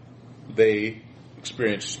Eve, they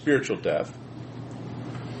experienced spiritual death,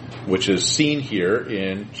 which is seen here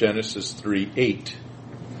in Genesis 3:8.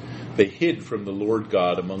 They hid from the Lord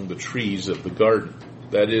God among the trees of the garden.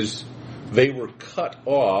 That is, they were cut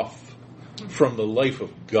off from the life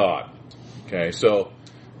of God. Okay, so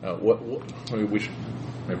we should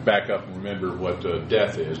back up and remember what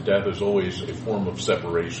death is. Death is always a form of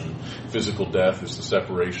separation. Physical death is the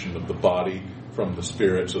separation of the body from the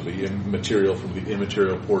spirit, so the material from the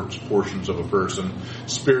immaterial portions of a person.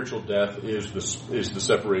 Spiritual death is the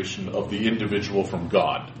separation of the individual from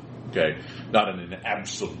God. Okay, not in an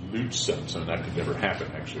absolute sense, and that could never happen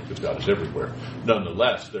actually, because God is everywhere.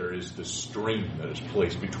 Nonetheless, there is this strain that is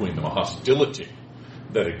placed between them, a hostility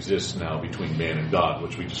that exists now between man and God,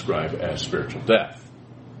 which we describe as spiritual death.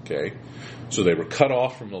 Okay, so they were cut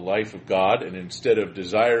off from the life of God, and instead of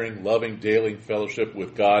desiring, loving, daily fellowship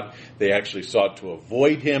with God, they actually sought to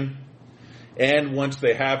avoid Him. And once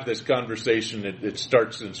they have this conversation, it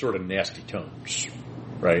starts in sort of nasty tones,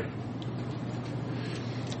 right?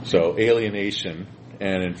 So alienation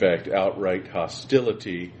and, in fact, outright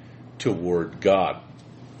hostility toward God.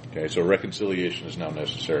 Okay, so reconciliation is now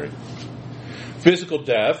necessary. Physical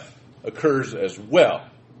death occurs as well.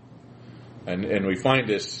 And we find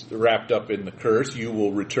this wrapped up in the curse. You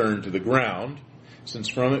will return to the ground, since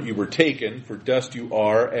from it you were taken, for dust you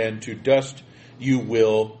are, and to dust you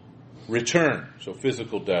will return. So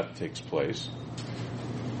physical death takes place.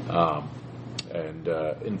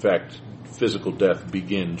 In fact, physical death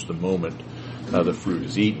begins the moment the fruit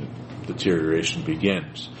is eaten. Deterioration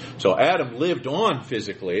begins. So Adam lived on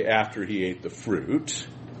physically after he ate the fruit.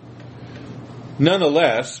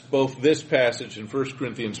 Nonetheless, both this passage and 1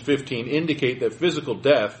 Corinthians 15 indicate that physical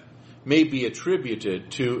death may be attributed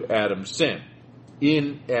to Adam's sin.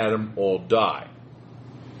 In Adam all die.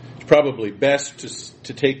 It's probably best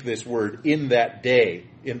to take this word "in that day,"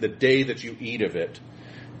 in the day that you eat of it,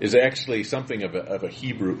 is actually something of a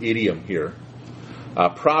Hebrew idiom here.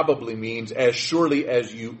 Probably means, as surely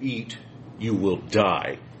as you eat, you will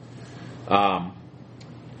die.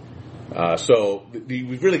 So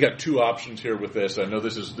we've really got two options here with this. I know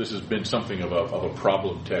this has been something of a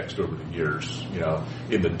problem text over the years. You know,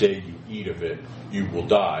 in the day you eat of it, you will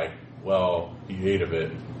die. Well, he ate of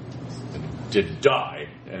it and didn't die,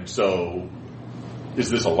 and so is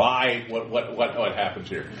this a lie? What happens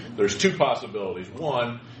here? There's two possibilities.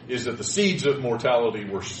 One is that the seeds of mortality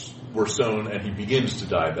were sown, and he begins to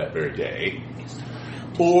die that very day.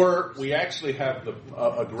 Or we actually have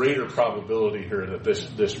a greater probability here that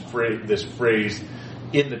this phrase,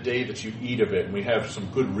 in the day that you eat of it, and we have some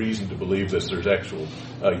good reason to believe this. There's actual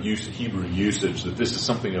Hebrew usage that this is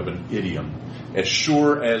something of an idiom. As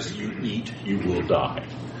sure as you eat, you will die.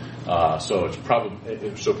 So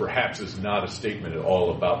perhaps it's not a statement at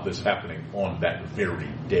all about this happening on that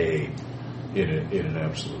very day in an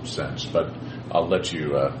absolute sense. But I'll let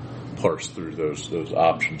you parse through those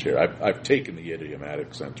options here. I've taken the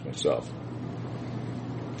idiomatic sense myself.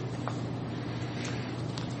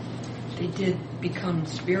 They did become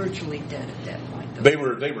spiritually dead at that point, though.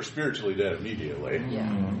 They were spiritually dead immediately.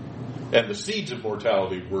 Yeah. And the seeds of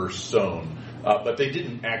mortality were sown, but they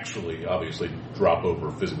didn't actually, obviously, drop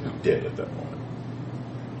over physically dead at that moment.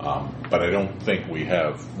 But I don't think we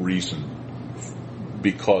have reason,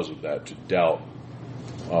 because of that, to doubt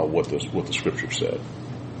what the Scripture said.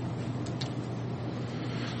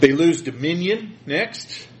 They lose dominion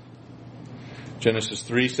next. Genesis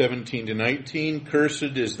 3:17-19.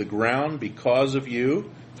 Cursed is the ground because of you.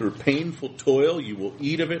 Through painful toil you will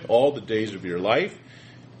eat of it all the days of your life.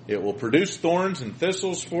 It will produce thorns and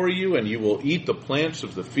thistles for you, and you will eat the plants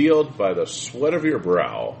of the field. By the sweat of your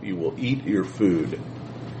brow you will eat your food.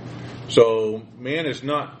 So man is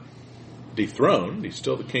not dethroned. He's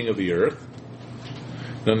still the king of the earth.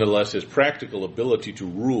 Nonetheless, his practical ability to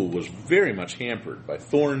rule was very much hampered by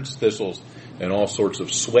thorns, thistles, and all sorts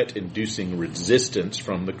of sweat-inducing resistance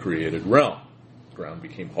from the created realm. The ground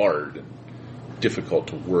became hard and difficult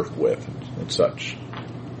to work with and such.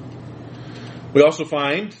 We also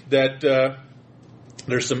find that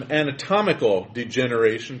there's some anatomical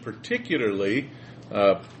degeneration, particularly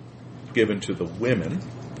given to the women,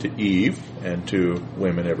 to Eve, and to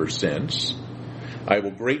women ever since. I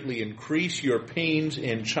will greatly increase your pains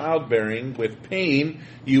in childbearing. With pain,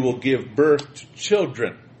 you will give birth to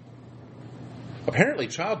children. Apparently,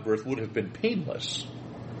 childbirth would have been painless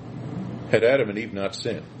had Adam and Eve not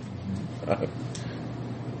sinned.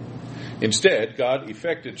 Instead, God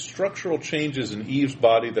effected structural changes in Eve's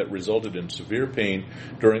body that resulted in severe pain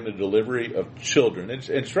during the delivery of children.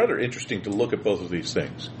 It's rather interesting to look at both of these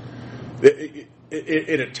things.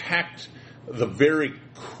 It attacked the very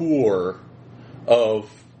core of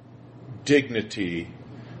dignity,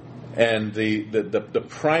 and the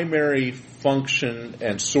primary function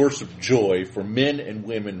and source of joy for men and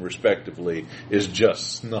women respectively is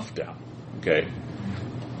just snuffed out. Okay,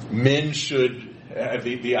 men should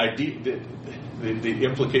the idea, the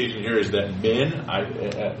implication here is that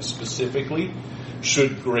men specifically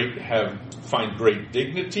should find great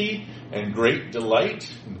dignity and great delight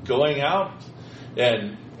in going out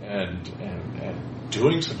and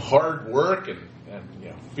doing some hard work and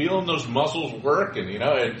feeling those muscles work, and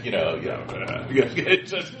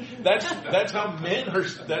it's just, that's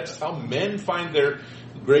how men find their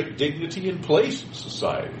great dignity and place in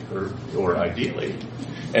society, or ideally,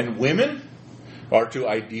 and women are to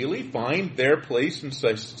ideally find their place in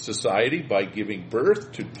society by giving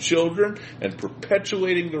birth to children and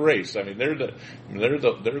perpetuating the race. I mean, they're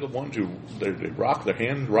the ones who they rock their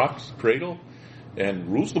hand, rocks the cradle, and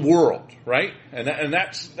rules the world, right? And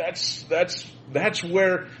that's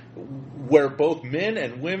where both men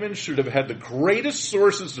and women should have had the greatest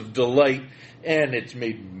sources of delight, and it's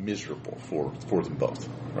made miserable for them both,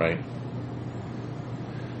 right?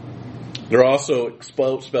 They're also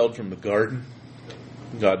expelled from the garden.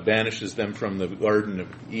 God banishes them from the Garden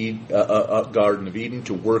of Eden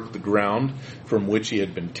to work the ground from which he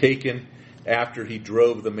had been taken. After he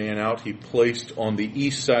drove the man out, he placed on the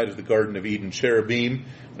east side of the Garden of Eden cherubim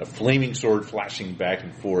and a flaming sword flashing back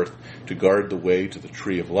and forth to guard the way to the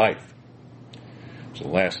tree of life. So the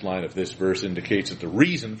last line of this verse indicates that the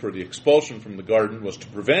reason for the expulsion from the garden was to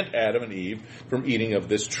prevent Adam and Eve from eating of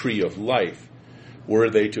this tree of life. Were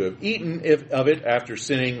they to have eaten of it after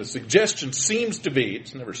sinning, the suggestion seems to be,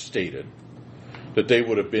 it's never stated, that they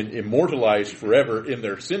would have been immortalized forever in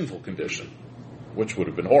their sinful condition, which would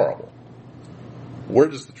have been horrible. Where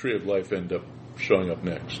does the tree of life end up showing up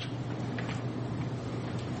next?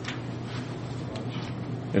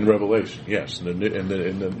 In Revelation, yes, in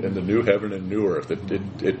the new heaven and new earth.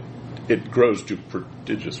 It grows to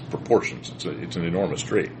prodigious proportions. It's an enormous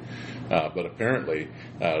tree, but apparently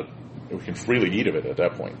we can freely eat of it at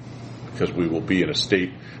that point, because we will be in a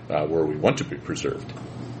state where we want to be preserved.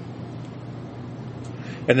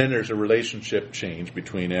 And then there's a relationship change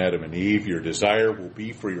between Adam and Eve. Your desire will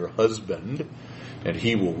be for your husband, and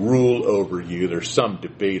he will rule over you. There's some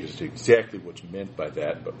debate as to exactly what's meant by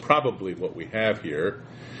that, but probably what we have here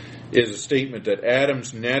is a statement that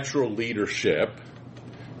Adam's natural leadership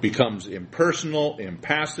becomes impersonal,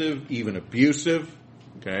 impassive, even abusive.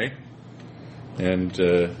 Okay? And,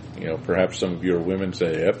 perhaps some of you are women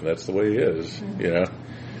say, yep, that's the way he is,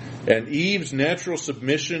 And Eve's natural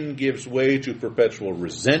submission gives way to perpetual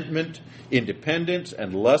resentment, independence,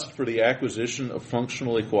 and lust for the acquisition of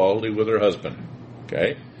functional equality with her husband.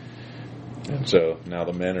 Okay? And so now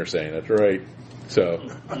the men are saying that's right. So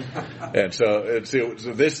this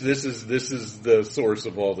is the source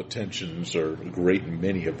of all the tensions, or a great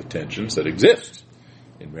many of the tensions that exist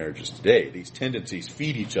in marriages today. These tendencies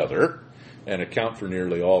feed each other and account for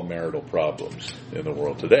nearly all marital problems in the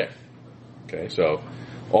world today. Okay, so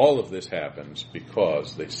all of this happens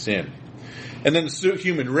because they sin. And then the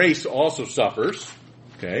human race also suffers,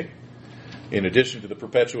 okay? In addition to the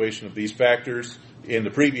perpetuation of these factors, in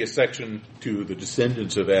the previous section to the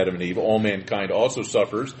descendants of Adam and Eve, all mankind also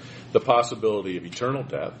suffers the possibility of eternal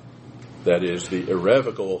death. That is, the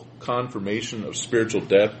irrevocable confirmation of spiritual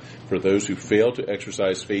death for those who fail to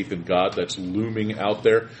exercise faith in God. That's looming out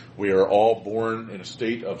there. We are all born in a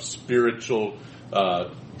state of spiritual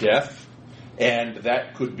death, and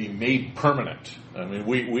that could be made permanent. I mean,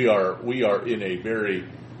 we are in a very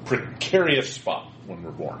precarious spot when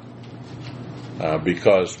we're born,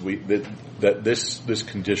 because this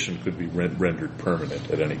condition could be rendered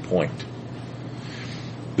permanent at any point.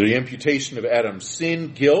 The imputation of Adam's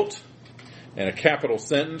sin, guilt, and a capital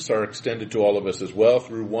sentence are extended to all of us as well.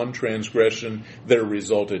 Through one transgression, there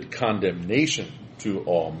resulted condemnation to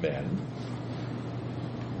all men.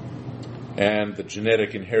 And the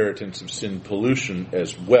genetic inheritance of sin pollution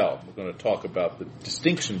as well. We're going to talk about the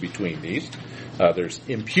distinction between these. There's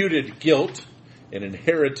imputed guilt and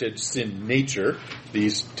inherited sin nature.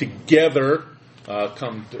 These together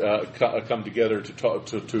come together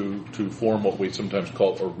to form what we sometimes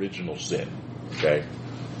call original sin. Okay,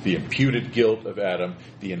 the imputed guilt of Adam,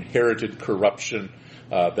 the inherited corruption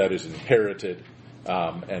that is inherited,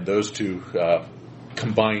 and those two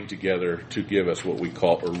combine together to give us what we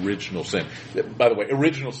call original sin. By the way,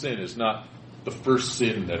 original sin is not the first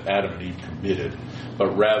sin that Adam and Eve committed,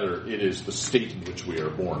 but rather it is the state in which we are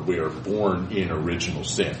born. We are born in original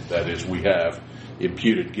sin. That is, we have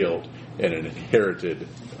imputed guilt and an inherited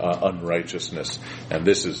unrighteousness, and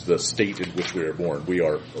this is the state in which we are born. We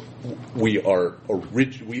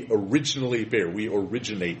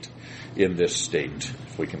originate in this state,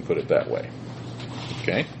 if we can put it that way.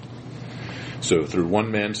 Okay? So through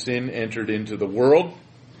one man's sin entered into the world,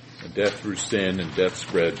 and death through sin, and death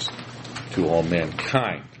spreads to all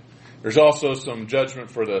mankind. There's also some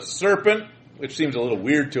judgment for the serpent, which seems a little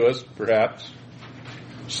weird to us, perhaps.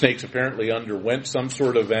 Snakes apparently underwent some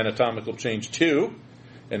sort of anatomical change too,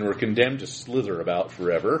 and were condemned to slither about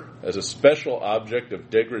forever as a special object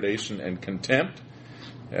of degradation and contempt.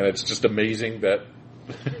 And it's just amazing that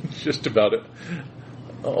just about it,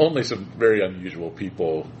 only some very unusual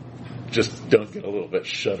people just don't get a little bit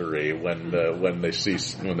shuddery when they see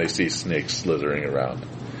snakes slithering around.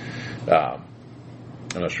 I'm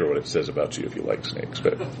not sure what it says about you if you like snakes,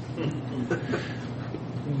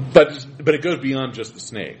 but it goes beyond just the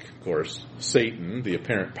snake. Of course, Satan, the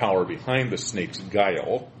apparent power behind the snake's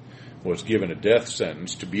guile, was given a death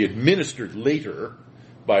sentence to be administered later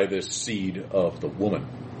by this seed of the woman.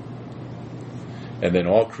 And then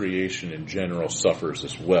all creation in general suffers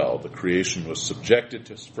as well. The creation was subjected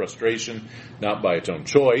to frustration, not by its own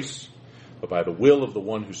choice, but by the will of the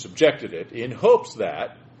one who subjected it, in hopes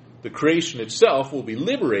that the creation itself will be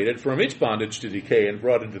liberated from its bondage to decay and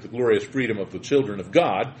brought into the glorious freedom of the children of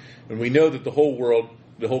God. And we know that the whole world,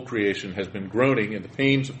 the whole creation, has been groaning in the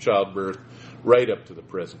pains of childbirth right up to the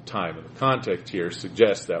present time. And the context here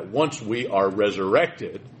suggests that once we are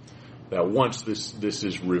resurrected, that once this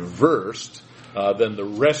is reversed, then the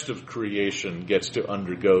rest of creation gets to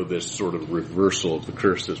undergo this sort of reversal of the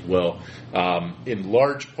curse as well. In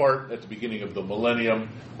large part at the beginning of the millennium,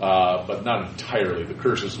 but not entirely. The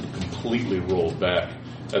curse is completely rolled back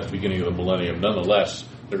at the beginning of the millennium. Nonetheless,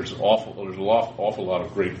 there's an awful lot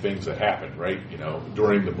of great things that happen, right? You know,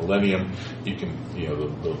 during the millennium,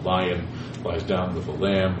 the lion lies down with the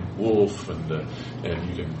lamb and wolf, and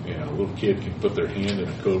you can, a little kid can put their hand in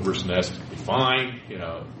a cobra's nest and be fine.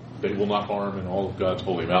 They will not harm in all of God's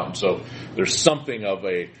holy mountain. So there's something of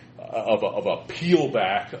a peel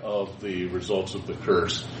back of the results of the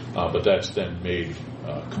curse, but that's then made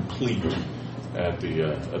complete at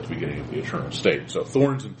the beginning of the eternal state. So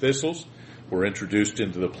thorns and thistles were introduced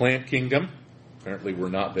into the plant kingdom. Apparently were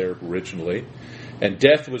not there originally. And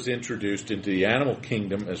death was introduced into the animal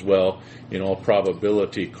kingdom as well. In all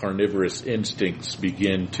probability, carnivorous instincts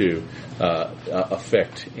begin to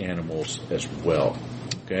affect animals as well.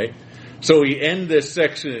 Okay? So we end this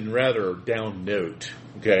section in rather down note.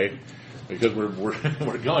 okay? Because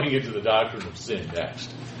we're going into the doctrine of sin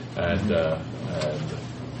next, and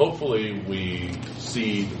hopefully we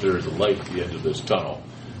see that there is a light at the end of this tunnel.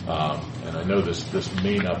 And I know this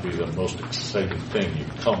may not be the most exciting thing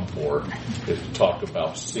you've come for, is to talk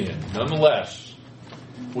about sin. Nonetheless,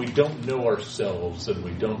 we don't know ourselves and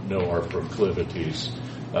we don't know our proclivities,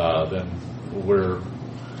 then we're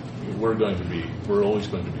always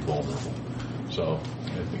going to be vulnerable. So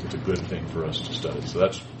I think it's a good thing for us to study. So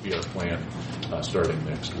that's be our plan starting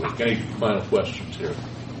next week. Any final questions here?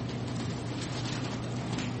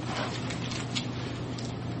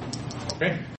 Okay.